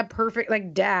like a perfect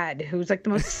like dad who's like the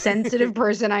most sensitive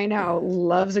person I know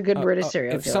loves a good British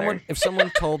serial killer. If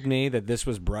someone told me that this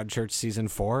was Broadchurch season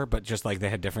 4, but just like they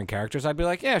had different characters, I'd be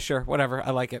like, yeah, sure, whatever.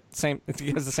 I like it. It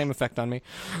has the same effect on me.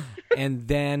 And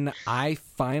then I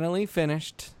finally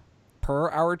finished, per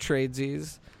our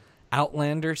tradesies,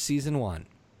 Outlander season 1.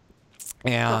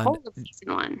 And the whole of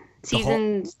season 1.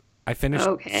 I finished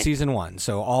season 1,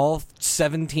 so all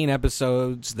 17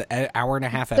 episodes, the hour and a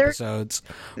half episodes.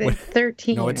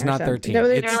 13. No, it's not 13. No,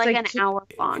 they're like an hour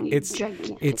long. It's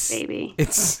gigantic, baby.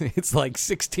 It's like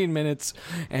 16 minutes,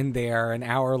 and they are an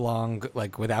hour long,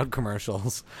 like without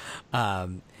commercials.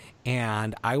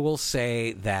 And I will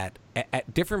say that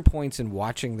at different points in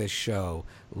watching this show,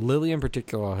 Lily in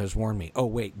particular has warned me, oh,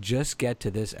 wait, just get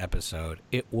to this episode.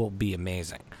 It will be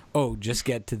amazing. Oh, just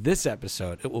get to this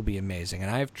episode. It will be amazing. And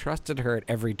I have trusted her at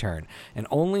every turn. And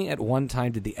only at one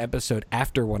time did the episode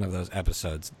after one of those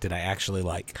episodes did I actually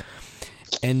like.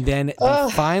 And then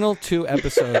the final 2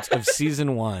 episodes of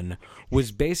season 1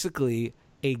 was basically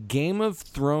a Game of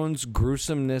Thrones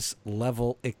gruesomeness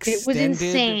level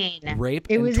extended rape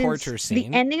and torture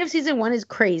scene. The ending of season 1 is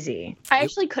crazy. I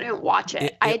actually couldn't watch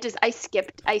it. I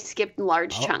skipped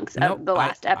large chunks of the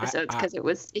last episodes because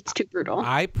it's too brutal.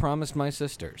 I promised my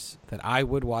sisters that I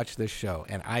would watch this show,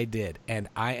 and I did. And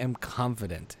I am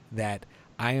confident that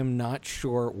I am not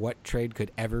sure what trade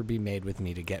could ever be made with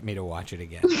me to get me to watch it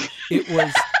again. It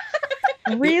was...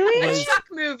 Really?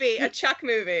 A Chuck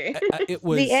movie. It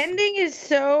was. The ending is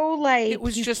so like. It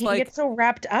was just like get so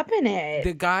wrapped up in it.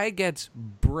 The guy gets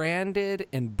branded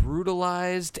and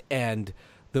brutalized, and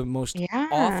the most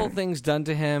awful things done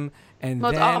to him, and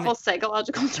most awful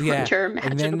psychological torture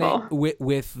imaginable. And then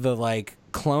with the like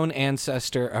clone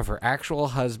ancestor of her actual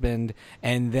husband,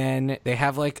 and then they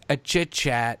have like a chit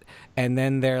chat, and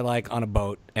then they're like on a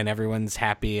boat, and everyone's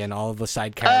happy, and all of the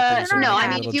side characters.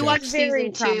 If you watch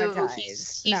season 2,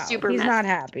 he's super. He's not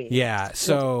happy. Yeah,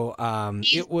 so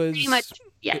it was pretty much.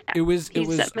 Yeah, it was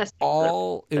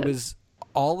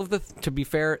all of the. To be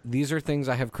fair, these are things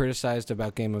I have criticized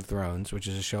about Game of Thrones, which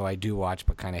is a show I do watch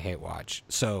but kind of hate watch.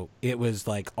 So it was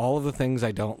like all of the things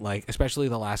I don't like, especially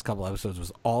the last couple episodes,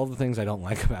 was all of the things I don't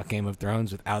like about Game of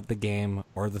Thrones without the game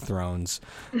or the thrones.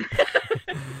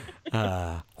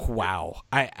 Wow.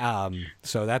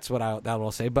 So that's what that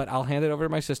will say. But I'll hand it over to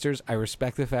my sisters. I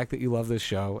respect the fact that you love this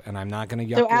show, and I'm not going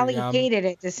to yuck. So Allie hated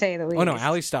it, to say the least. Oh no,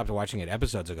 Allie stopped watching it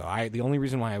episodes ago. The only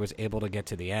reason why I was able to get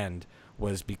to the end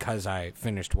was because I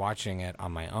finished watching it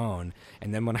on my own,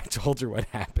 and then when I told her what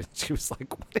happened, she was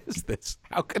like, "What is this?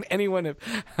 How could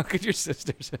your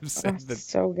sisters have said that?"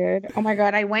 So good. Oh my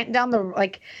god, I went down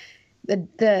I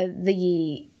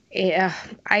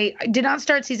did not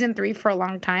start season 3 for a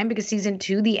long time because season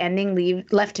 2, the ending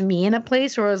left me in a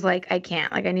place where I was like, I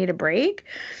can't, like I need a break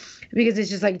because it's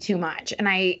just like too much. And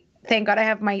thank God I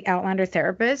have my Outlander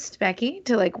therapist, Becky,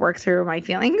 to like work through my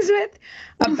feelings with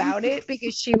about it,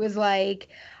 because she was like,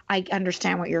 I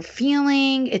understand what you're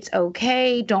feeling. It's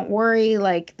okay. Don't worry.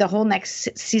 Like the whole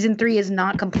next season 3 is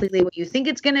not completely what you think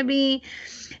it's going to be.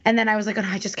 And then I was like, oh, no,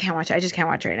 I just can't watch. I just can't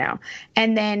watch right now.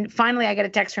 And then finally I get a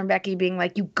text from Becky being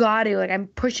like, you got to, like, I'm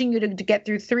pushing you to get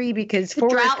through 3 because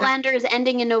Droughtlander is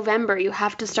ending in November. You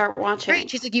have to start watching. Right.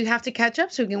 She's like, you have to catch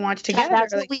up so we can watch together.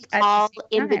 That's what we call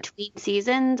in between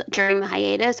seasons during the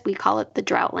hiatus. We call it the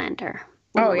Droughtlander.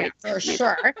 Oh yeah, for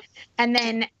sure.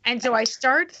 And so I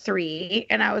start 3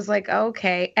 and I was like,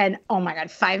 okay. And oh my God,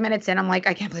 5 minutes in, I'm like,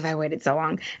 I can't believe I waited so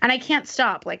long. And I can't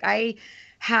stop. Like I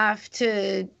have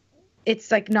to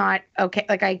it's like not okay.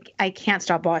 Like I can't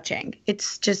stop watching.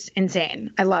 It's just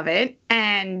insane. I love it.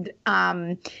 And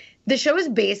the show is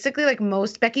basically like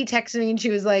most. Becky texted me and she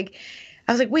was like,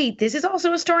 I was like, wait, this is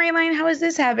also a storyline. How is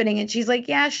this happening? And she's like,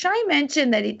 yeah, Shai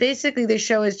mentioned that basically the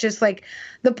show is just like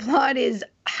the plot is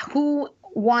who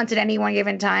wants at any one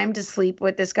given time to sleep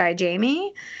with this guy,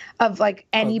 Jamie, of like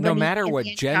anybody. No matter what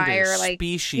gender, like,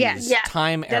 species,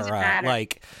 time era,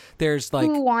 like there's like.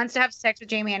 Who wants to have sex with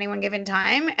Jamie any one given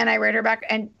time? And I read her back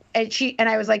and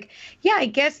I was like, yeah, I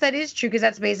guess that is true because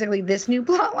that's basically this new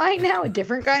plot line now. A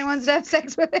different guy wants to have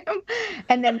sex with him.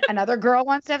 And then another girl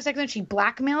wants to have sex with him. She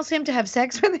blackmails him to have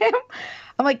sex with him.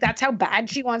 I'm like, that's how bad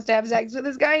she wants to have sex with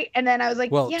this guy. And then I was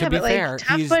like, well, yeah, to be but fair, like,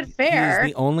 tough but fair.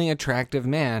 He's the only attractive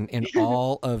man in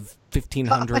all of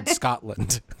 1500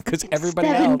 Scotland because everybody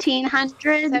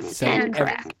 1700s,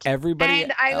 correct. Everybody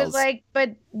and I was like,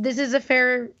 but this is a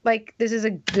good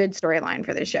storyline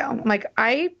for the show. I'm like,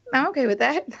 I'm okay with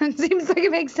that. It seems like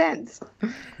it makes sense.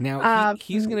 Now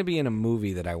he's going to be in a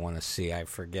movie that I want to see. I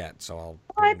forget, so I'll.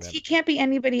 What? He can't be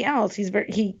anybody else. He's in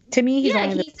the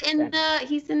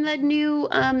new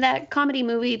that comedy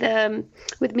movie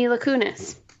with Mila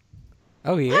Kunis.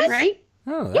 Oh, he is? Right?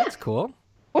 Oh, that's cool.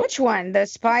 Which one? The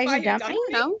Spy Who Dumped Me?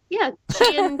 No, yeah,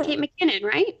 she and Kate McKinnon,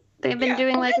 right? They've been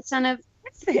doing like a ton of.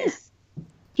 What's this?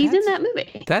 He's in that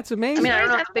movie. That's amazing. I don't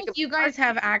know if you guys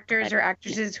have actors or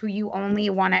actresses who you only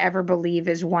want to ever believe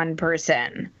is one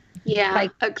person. Yeah,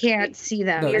 like I can't see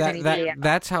them.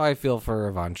 That's how I feel for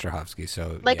Yvonne Strahovski.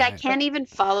 So like, I can't even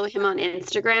follow him on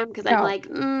Instagram because I'm like,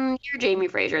 you're Jamie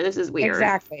Fraser. This is weird.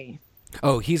 Exactly.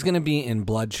 Oh, he's going to be in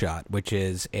Bloodshot, which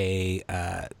is a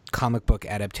comic book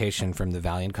adaptation from the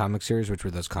Valiant comic series, which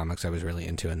were those comics I was really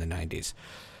into in the 90s.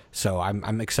 So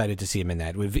I'm excited to see him in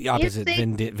that, with opposite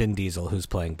Vin Diesel, who's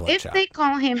playing Bloodshot. If they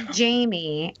call him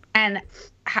Jamie and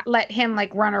let him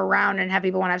like run around and have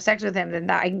people want to have sex with him, then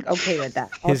I'm okay with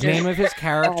that. His name of his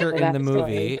character in the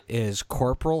movie is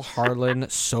Corporal Harlan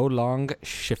Solong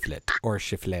Shiflet, or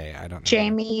Shiflet, I don't know.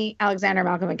 Jamie Alexander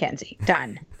Malcolm McKenzie.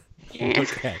 Done.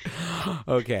 Okay.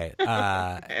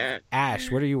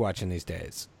 Ash, what are you watching these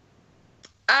days?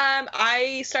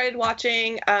 I started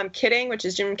watching Kidding, which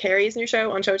is Jim Carrey's new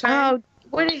show on Showtime.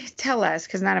 Oh, tell us,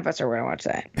 because none of us are going to watch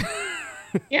that.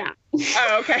 Yeah.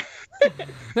 Oh, okay.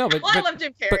 No, but I love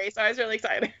Jim Carrey, so I was really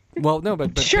excited. Well, no,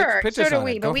 but sure, pitch so us do on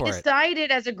we. it. But Go we for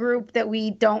decided as a group that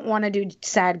we don't want to do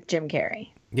sad Jim Carrey.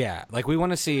 Yeah, like we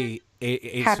want to see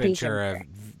Ace Ventura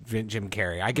of Jim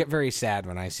Carrey. I get very sad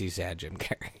when I see sad Jim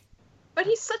Carrey. But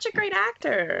he's such a great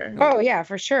actor. Oh yeah,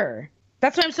 for sure.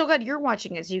 That's why I'm so glad you're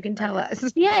watching it, so you can tell us.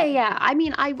 Yeah. I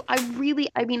mean, I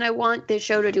want this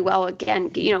show to do well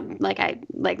again. You know,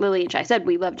 like Lily and Shai said,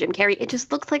 we love Jim Carrey. It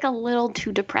just looks like a little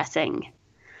too depressing.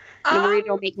 I'm worried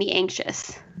it'll make me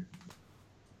anxious.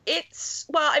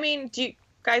 Well, I mean, do you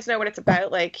guys know what it's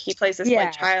about? Like, he plays this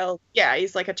like child. Yeah,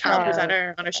 he's like a child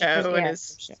presenter on a show, and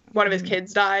one of his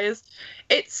kids dies.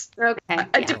 It's a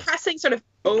depressing sort of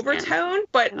overtone,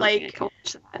 but like,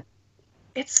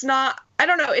 it's not. I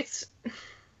don't know.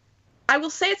 I will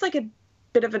say it's like a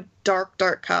bit of a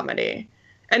dark comedy,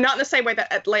 and not in the same way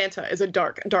that Atlanta is a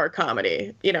dark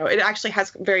comedy. You know, it actually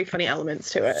has very funny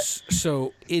elements to it.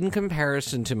 So, in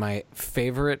comparison to my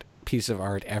favorite piece of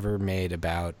art ever made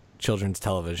about children's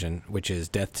television, which is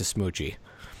Death to Smoochie.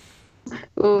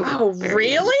 Oh,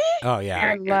 really? Oh, yeah.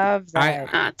 I love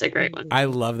that. That's a great one. I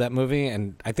love that movie,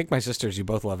 and I think my sisters, you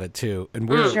both love it too.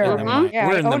 And I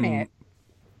own it.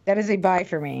 That is a buy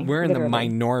for me. We're in the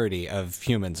minority of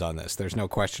humans on this. There's no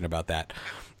question about that.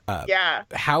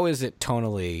 How is it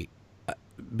tonally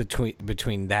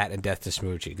between that and Death to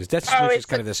Smoochie? Because Death to Smoochie is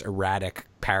kind of this erratic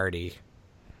parody.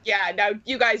 Yeah, no,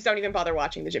 you guys don't even bother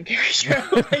watching the Jim Carrey show.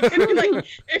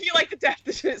 If you like the Death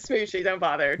to Smoochie, don't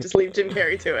bother. Just leave Jim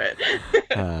Carrey to it.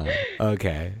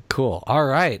 Okay, cool. All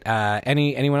right.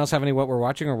 Anyone else have any what we're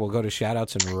watching, or we'll go to shout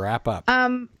outs and wrap up?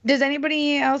 Does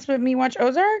anybody else but me watch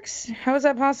Ozarks? How is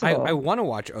that possible? I want to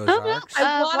watch Ozarks.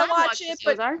 I want to watch it,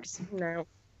 but Ozarks? No.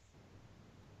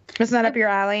 It's not up your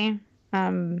alley,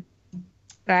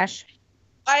 Ash?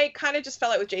 I kind of just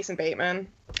fell out with Jason Bateman.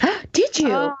 Did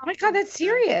you? Oh my God, that's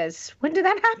serious. When did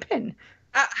that happen?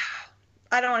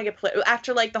 I don't want to get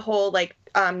after like the whole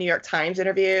New York Times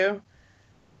interview.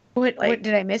 What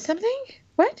did I miss something?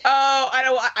 What?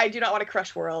 Oh, I do not want to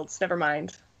crush worlds. Never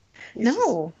mind.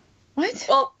 What?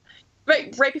 Well,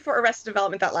 right before Arrested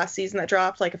Development, that last season that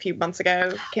dropped like a few months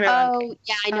ago, came out. Oh,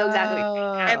 yeah, I know exactly.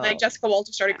 And like Jessica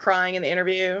Walter started crying in the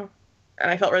interview. And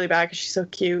I felt really bad because she's so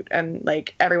cute, and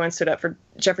like everyone stood up for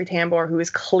Jeffrey Tambor, who is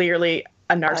clearly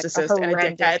a narcissist and a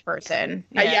dickhead person.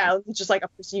 Yeah, just like a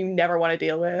person you never want to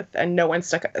deal with, and no one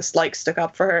stuck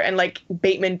up for her. And like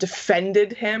Bateman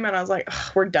defended him, and I was like,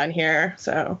 we're done here.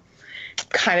 So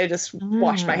kind of just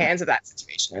washed my hands of that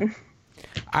situation.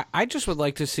 I just would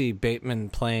like to see Bateman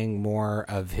playing more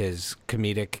of his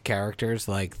comedic characters,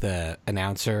 like the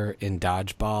announcer in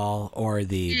Dodgeball, or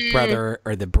the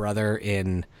brother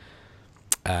in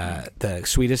The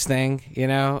Sweetest Thing, you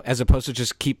know, as opposed to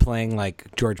just keep playing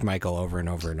like George Michael over and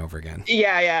over and over again.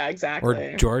 Yeah,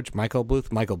 exactly. Or George Michael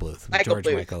Bluth.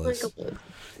 Michael is.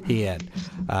 He had.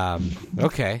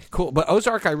 Okay, cool. But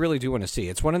Ozark, I really do want to see.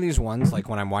 It's one of these ones, like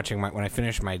when I'm watching when I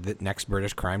finish my next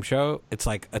British crime show, it's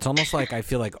almost like I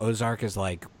feel like Ozark is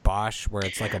like Bosch, where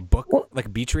it's like a book, like a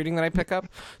beach reading that I pick up.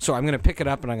 So I'm gonna pick it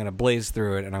up and I'm gonna blaze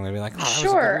through it, and I'm gonna be like,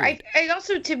 sure. I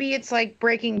also, to me, it's like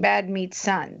Breaking Bad meets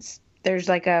Sons. There's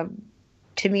like to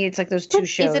me, it's like those two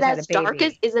shows. Is it as dark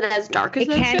as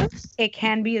those shows? It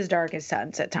can be as dark as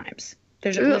Sons at times.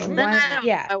 There's one,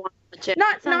 yeah.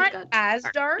 Not as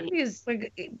dark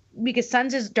because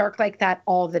Sons is dark like that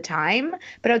all the time.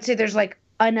 But I would say there's like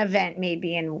an event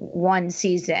maybe in one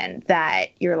season that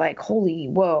you're like, holy,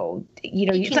 whoa, you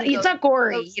know, it's not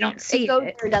gory. You don't see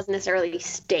it. It doesn't necessarily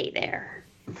stay there.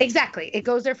 Exactly. It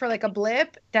goes there for like a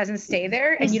blip, doesn't stay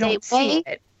there, and you don't see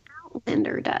it.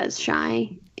 Outlander does,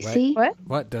 Shy. What? See?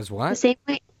 What does what? The same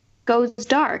way it goes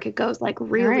dark. It goes like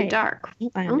really dark.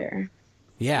 Outlander.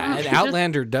 Yeah, and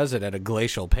Outlander does it at a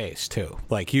glacial pace too.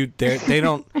 Like they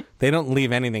don't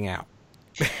leave anything out.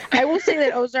 I will say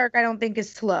that Ozark I don't think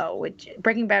is slow. Which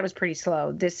Breaking Bad was pretty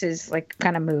slow. This is like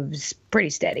kind of moves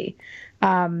pretty steady.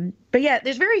 But yeah,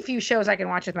 there's very few shows I can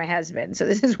watch with my husband, so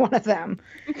this is one of them.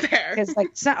 Fair. Because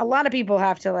like a lot of people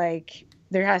have to like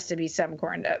there has to be some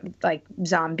like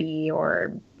zombie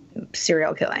or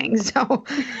serial killing, so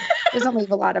doesn't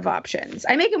leave a lot of options.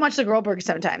 I make him watch The Goldberg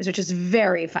sometimes, which is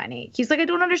very funny. He's like, I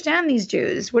don't understand these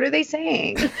Jews. What are they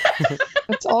saying?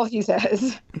 That's all he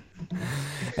says.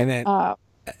 And then,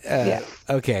 yeah.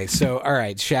 Okay, so all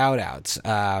right, shout outs.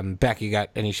 Beck, you got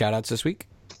any shout outs this week?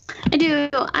 I do.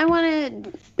 I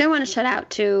want to shout out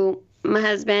to my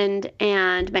husband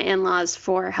and my in-laws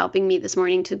for helping me this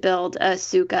morning to build a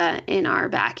sukkah in our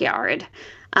backyard.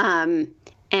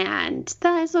 And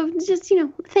so just,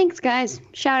 thanks, guys.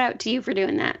 Shout out to you for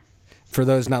doing that. For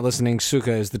those not listening,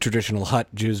 sukkah is the traditional hut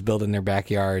Jews build in their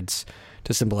backyards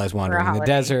to symbolize wandering in the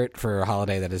desert for a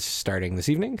holiday that is starting this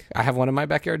evening. I have one in my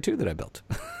backyard, too, that I built.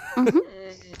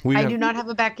 Mm-hmm. I do not have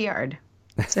a backyard.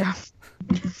 So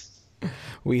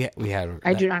we had.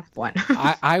 I do not have one.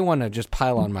 I want to just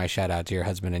pile on my shout out to your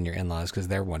husband and your in-laws because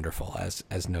they're wonderful,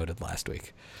 as noted last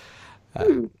week.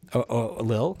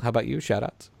 Lil, how about you? Shout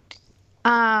outs?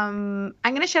 I'm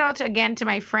going to shout out again to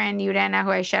my friend Yurena,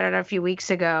 who I shouted out a few weeks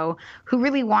ago, who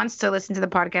really wants to listen to the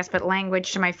podcast, but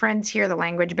to my friends here, the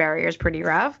language barrier is pretty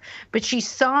rough. But she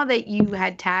saw that you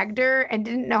had tagged her and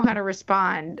didn't know how to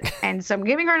respond. And so I'm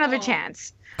giving her another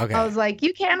chance. Okay. I was like,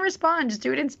 you can respond. Just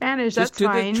do it in Spanish. That's fine.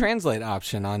 Just do the translate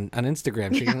option on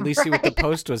Instagram. She can at least see what the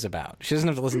post was about. She doesn't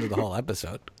have to listen to the whole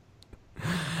episode.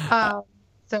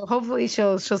 So hopefully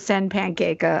she'll send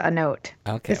Pancake a note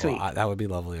this week. That would be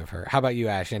lovely of her. How about you,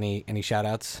 Ash? Any shout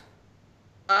outs?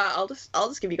 I'll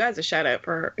just give you guys a shout out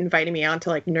for inviting me on to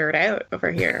like nerd out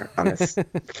over here on this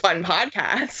fun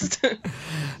podcast.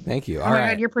 Thank you. All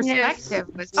right. God, your perspective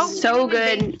was so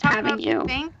good having you.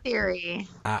 Bang Theory.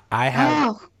 I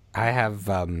have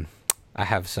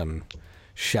some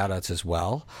shout outs as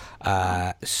well.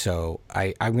 So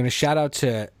I'm going to shout out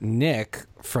to Nick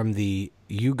from the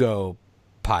UGO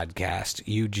podcast,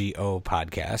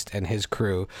 and his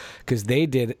crew, because they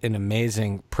did an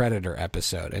amazing Predator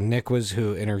episode. And Nick was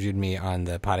who interviewed me on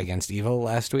the Pod Against Evil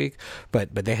last week,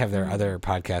 but they have their other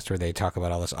podcast where they talk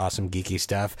about all this awesome geeky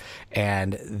stuff.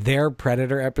 And their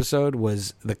Predator episode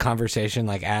was the conversation,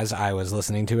 like as I was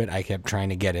listening to it, I kept trying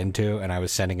to get into, and I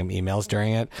was sending him emails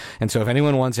during it. And so if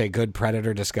anyone wants a good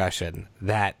Predator discussion,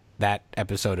 that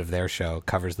episode of their show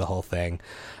covers the whole thing.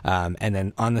 And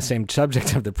then on the same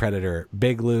subject of the Predator,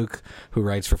 Big Luke, who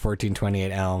writes for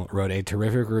 1428 Elm, wrote a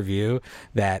terrific review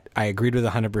that I agreed with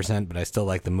 100%, but I still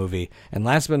like the movie. And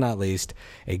last but not least,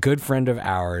 a good friend of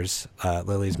ours,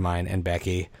 Lily's, mine, and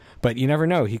Becky. But you never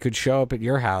know. He could show up at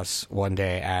your house one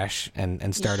day, Ash,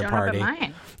 and start a party. Up at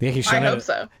mine. Yeah, he's showing up. I hope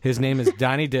so. His name is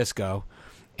Donnie Disco.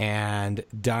 And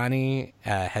Donnie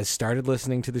has started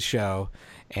listening to the show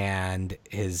and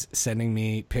is sending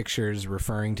me pictures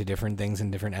referring to different things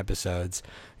in different episodes,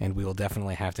 and we will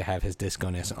definitely have to have his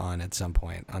disco-ness on at some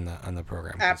point on the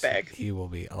program. Epic. He will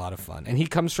be a lot of fun. And he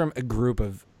comes from a group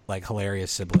of like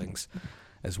hilarious siblings.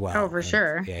 as well. Oh, for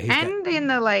sure. Yeah, and in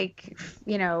the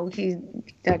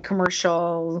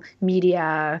commercial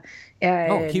media.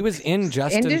 He was in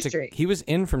Justin. Industry. He was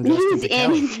in from Justin to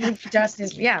Kelly. Justin,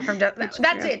 yeah, from that's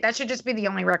it. That should just be the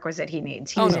only requisite he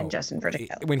needs. He was in Justin for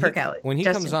Kelly. When he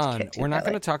comes on, we're not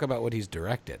going to talk about what he's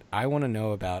directed. I want to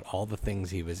know about all the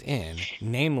things he was in,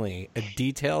 namely a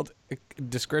detailed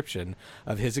description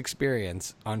of his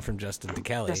experience on From Justin to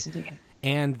Kelly.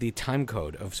 And the time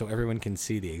code so everyone can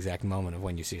see the exact moment of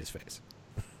when you see his face.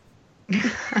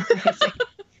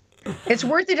 It's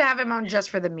worth it to have him on just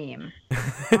for the meme,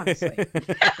 honestly.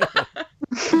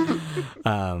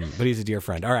 But he's a dear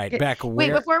friend. All right, Beck.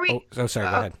 Wait, before we. Go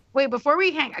ahead. Wait, before we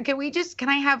hang. Can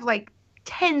I have like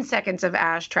 10 seconds of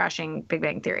Ash trashing Big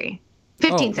Bang Theory?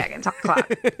 15 seconds on the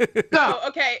clock. Go.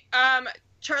 Okay.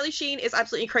 Charlie Sheen is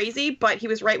absolutely crazy, but he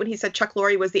was right when he said Chuck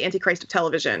Lorre was the Antichrist of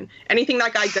television. Anything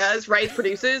that guy does, writes,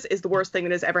 produces, is the worst thing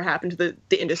that has ever happened to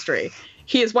the industry.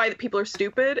 He is why that people are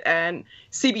stupid, and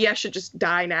CBS should just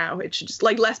die now. It should just,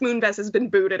 like, Les Moonves has been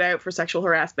booted out for sexual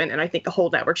harassment, and I think the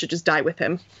whole network should just die with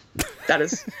him. That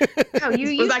is. No, you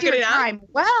used your time.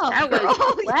 Well, that was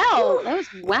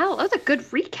a good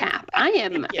recap. I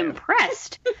am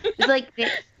impressed. It's like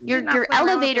your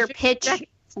elevator pitch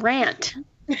rant.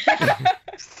 Not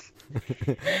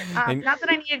that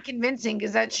I needed convincing,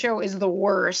 because that show is the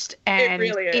worst, and it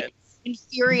really is. It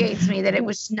infuriates me that it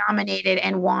was nominated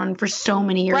and won for so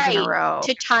many years in a row.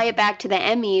 To tie it back to the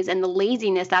Emmys and the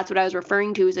laziness, that's what I was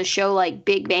referring to, is a show like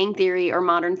Big Bang Theory or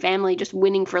Modern Family just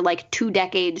winning for like 2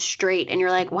 decades straight, and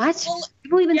you're like, what?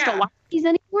 People even still watch these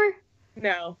anymore?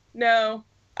 No.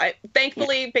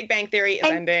 Thankfully, Big Bang Theory is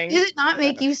ending. Does it not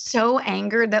make you so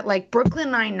angered that, like,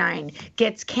 Brooklyn Nine-Nine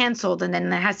gets canceled and then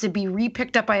that has to be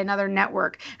re-picked up by another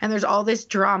network, and there's all this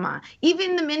drama?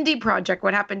 Even the Mindy Project,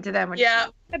 what happened to them? Which is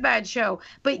a bad show.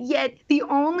 But yet, the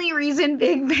only reason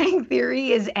Big Bang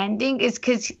Theory is ending is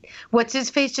because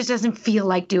what's-his-face just doesn't feel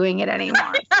like doing it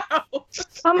anymore.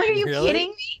 I'm like, are you kidding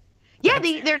me? Yeah,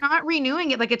 they're not renewing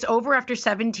it. Like, it's over after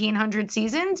 1,700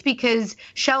 seasons because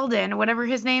Sheldon, whatever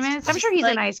his name is, I'm sure he's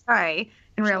a nice guy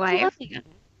in real life.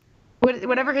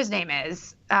 Whatever his name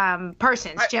is,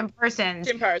 Parsons, Jim Parsons.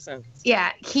 Jim Parsons.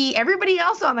 Yeah, everybody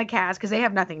else on the cast, because they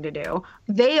have nothing to do,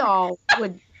 they all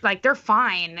would, like, they're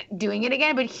fine doing it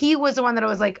again, but he was the one that I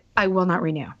was like, I will not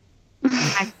renew.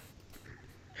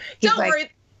 Don't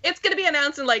worry. It's going to be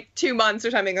announced in like 2 months or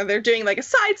something. They're doing like a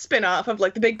side spin-off of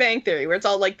like the Big Bang Theory, where it's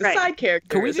all like the side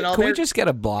characters. Can we just get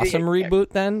a Blossom reboot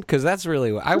then? Because that's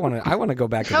really what I want to go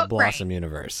back to the Blossom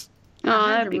universe. Oh,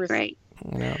 that'd be great.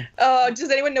 Yeah. Does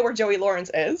anyone know where Joey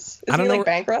Lawrence is? Is he like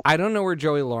bankrupt? I don't know where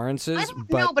Joey Lawrence is.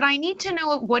 But I need to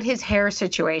know what his hair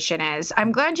situation is.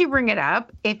 I'm glad you bring it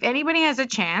up. If anybody has a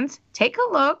chance, take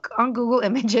a look on Google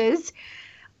Images.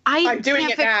 I'm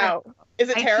doing it now. Is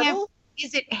it terrible?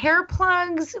 Is it hair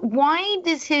plugs? Why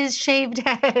does his shaved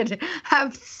head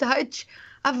have such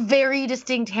a very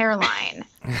distinct hairline?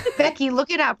 Becky, look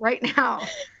it up right now.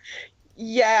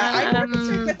 Yeah, I'm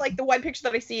concerned with like the one picture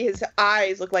that I see, his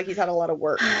eyes look like he's had a lot of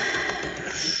work.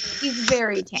 He's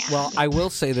very tan. Well, I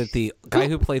will say that the guy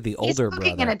who played the older brother...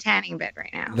 He's cooking in a tanning bed right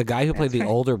now. The guy who played the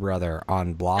older brother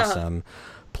on Blossom...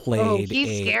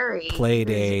 played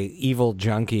a evil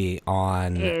junkie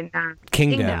on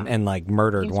Kingdom and like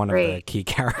murdered one of the key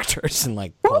characters in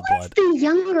like Cold Blood. What was the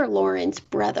younger Lawrence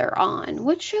brother on?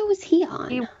 What show was he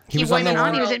on? He wasn't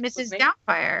on. He was in Mrs.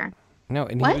 Doubtfire. No,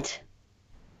 and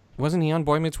wasn't he on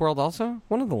Boy Meets World also?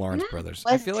 One of the Lawrence brothers.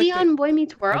 Was he on Boy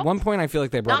Meets World? At one point, I feel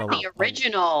like they brought not the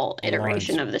original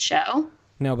iteration of the show.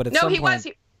 No, but at some point,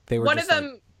 they were one of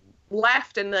them.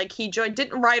 Left and like he joined,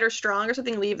 didn't Ryder Strong or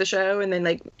something leave the show, and then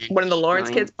like one of the Lawrence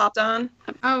kids popped on.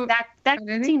 Oh, that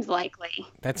seems likely.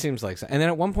 That seems like so. And then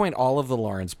at one point, all of the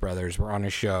Lawrence brothers were on a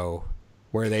show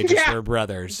where they just were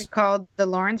brothers. Is it called the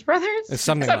Lawrence Brothers?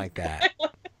 Something like that.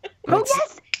 Oh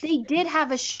yes, they did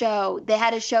have a show. They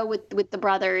had a show with the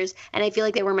brothers, and I feel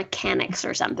like they were mechanics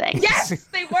or something. Yes,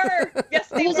 they were. Yes,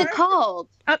 they were. What was it called?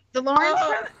 The Lawrence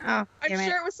Brothers. Oh, I'm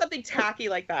sure it was something tacky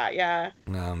like that. Yeah.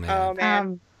 Oh man. Oh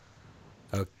man.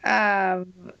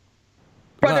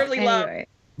 Brotherly love.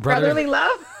 Brotherly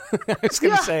love. I was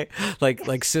gonna say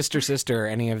like Sister,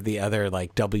 any of the other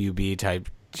like WB type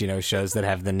shows that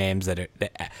have the names that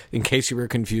in case you were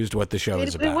confused what the show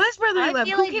is about. It was Brotherly Love.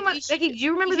 Who came up? Becky, do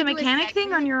you remember the mechanic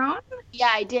thing on your own?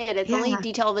 Yeah, I did. It's the only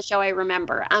detail of the show I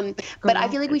remember. But I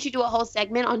feel like we should do a whole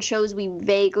segment on shows we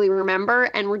vaguely remember,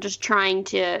 and we're just trying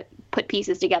to put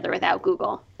pieces together without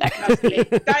Google.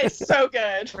 That is so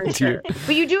good. For sure.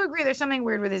 But you do agree there's something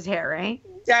weird with his hair, right?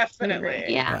 Definitely.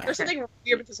 Yeah. There's something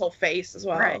weird with his whole face as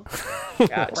well. Right.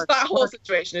 Yeah, that whole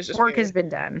situation is just work weird. has been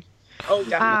done. Oh,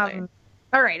 definitely.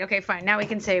 All right. Okay. Fine. Now we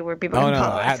can say where people can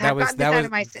follow us. That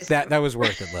was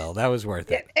worth it, Lil. That was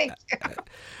worth it. Thank you.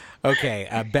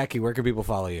 Okay, Becky, where can people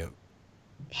follow you?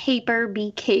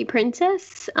 HaperBK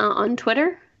Princess on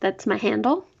Twitter. That's my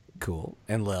handle. Cool.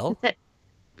 And Lil?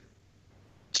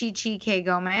 Chi K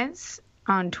Gomez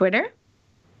on Twitter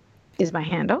is my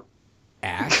handle.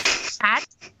 Ash?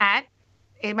 At.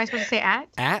 Am I supposed to say at?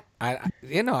 At? I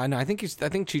know. I think Chi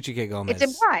K Gomez.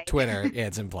 It's implied. Twitter. Yeah,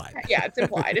 it's implied. Yeah, it's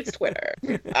implied. It's Twitter.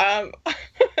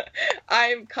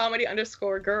 I'm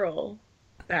comedy_girl.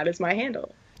 That is my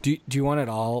handle. Do you want to at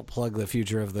all plug the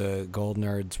future of the Gold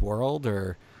Nerds world,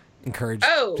 or encourage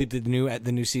the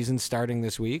new season starting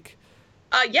this week?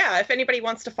 Yeah, if anybody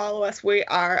wants to follow us, we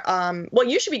are. Well,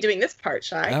 you should be doing this part,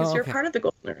 Shai, because you're part of the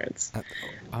Gold Nerds.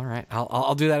 All right,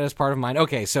 I'll do that as part of mine.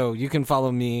 Okay, so you can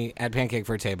follow me at Pancake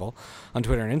for a Table on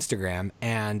Twitter and Instagram.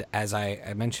 And as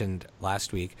I mentioned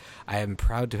last week, I am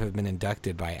proud to have been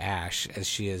inducted by Ash, as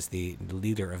she is the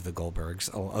leader of the Gold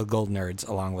Nerds,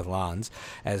 along with Lons,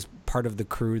 as part of the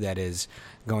crew that is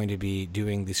going to be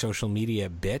doing the social media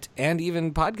bit and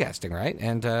even podcasting, right?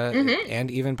 And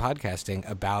and even podcasting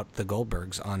about the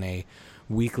Goldbergs on a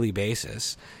weekly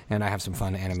basis. And I have some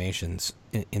fun animations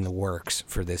in the works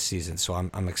for this season, so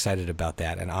I'm excited about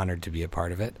that and honored to be a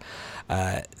part of it.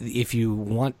 If you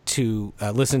want to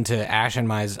listen to Ash and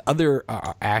my other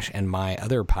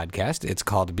podcast, it's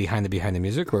called Behind the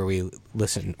Music, where we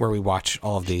watch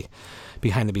all of the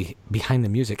behind the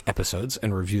music episodes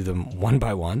and review them one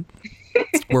by one.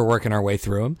 We're working our way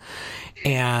through them.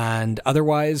 And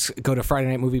otherwise, go to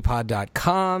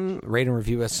FridayNightMoviePod.com, rate and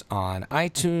review us on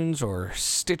iTunes or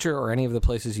Stitcher or any of the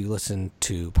places you listen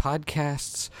to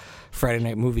podcasts. Friday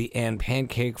Night Movie and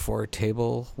Pancake for a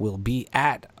Table will be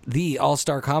at the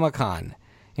All-Star Comic-Con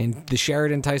in the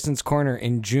Sheridan Tyson's Corner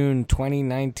in June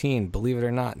 2019. Believe it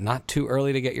or not too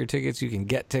early to get your tickets. You can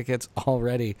get tickets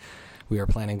already. We are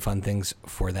planning fun things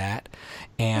for that,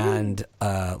 and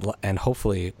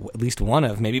hopefully at least one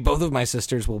of, maybe both of my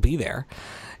sisters will be there.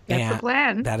 That's the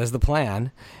plan. That is the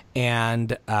plan.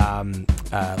 And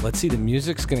let's see, the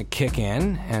music's gonna kick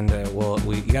in, and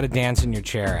you got to dance in your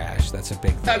chair, Ash. That's a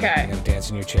big thing. Okay. You got to dance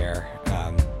in your chair.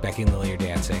 Becky and Lily are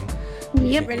dancing.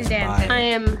 Yep, ready dancing. I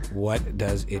am. What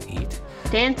does it eat?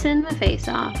 Dancing my face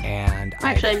off. And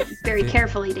I'm very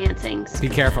carefully dancing. Be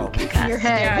careful. Your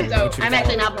head. Yeah, I'm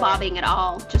actually not bobbing at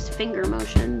all. Just finger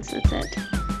motions. That's it.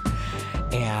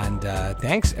 And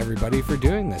thanks everybody for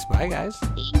doing this. Bye, guys.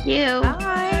 Thank you.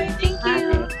 Bye. Thank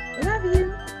you. Love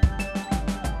you.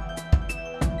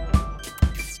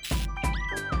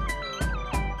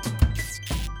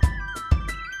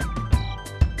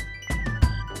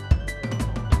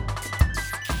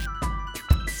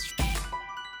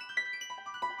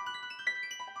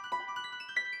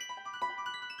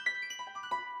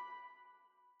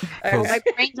 My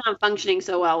brain's not functioning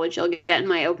so well, which you'll get in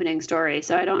my opening story.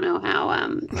 So I don't know how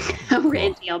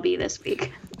ranty I'll be this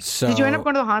week. So, did you end up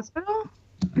going to the hospital?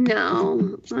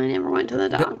 No, I never went to the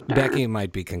doctor. Becky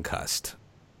might be concussed.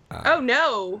 Oh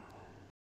no!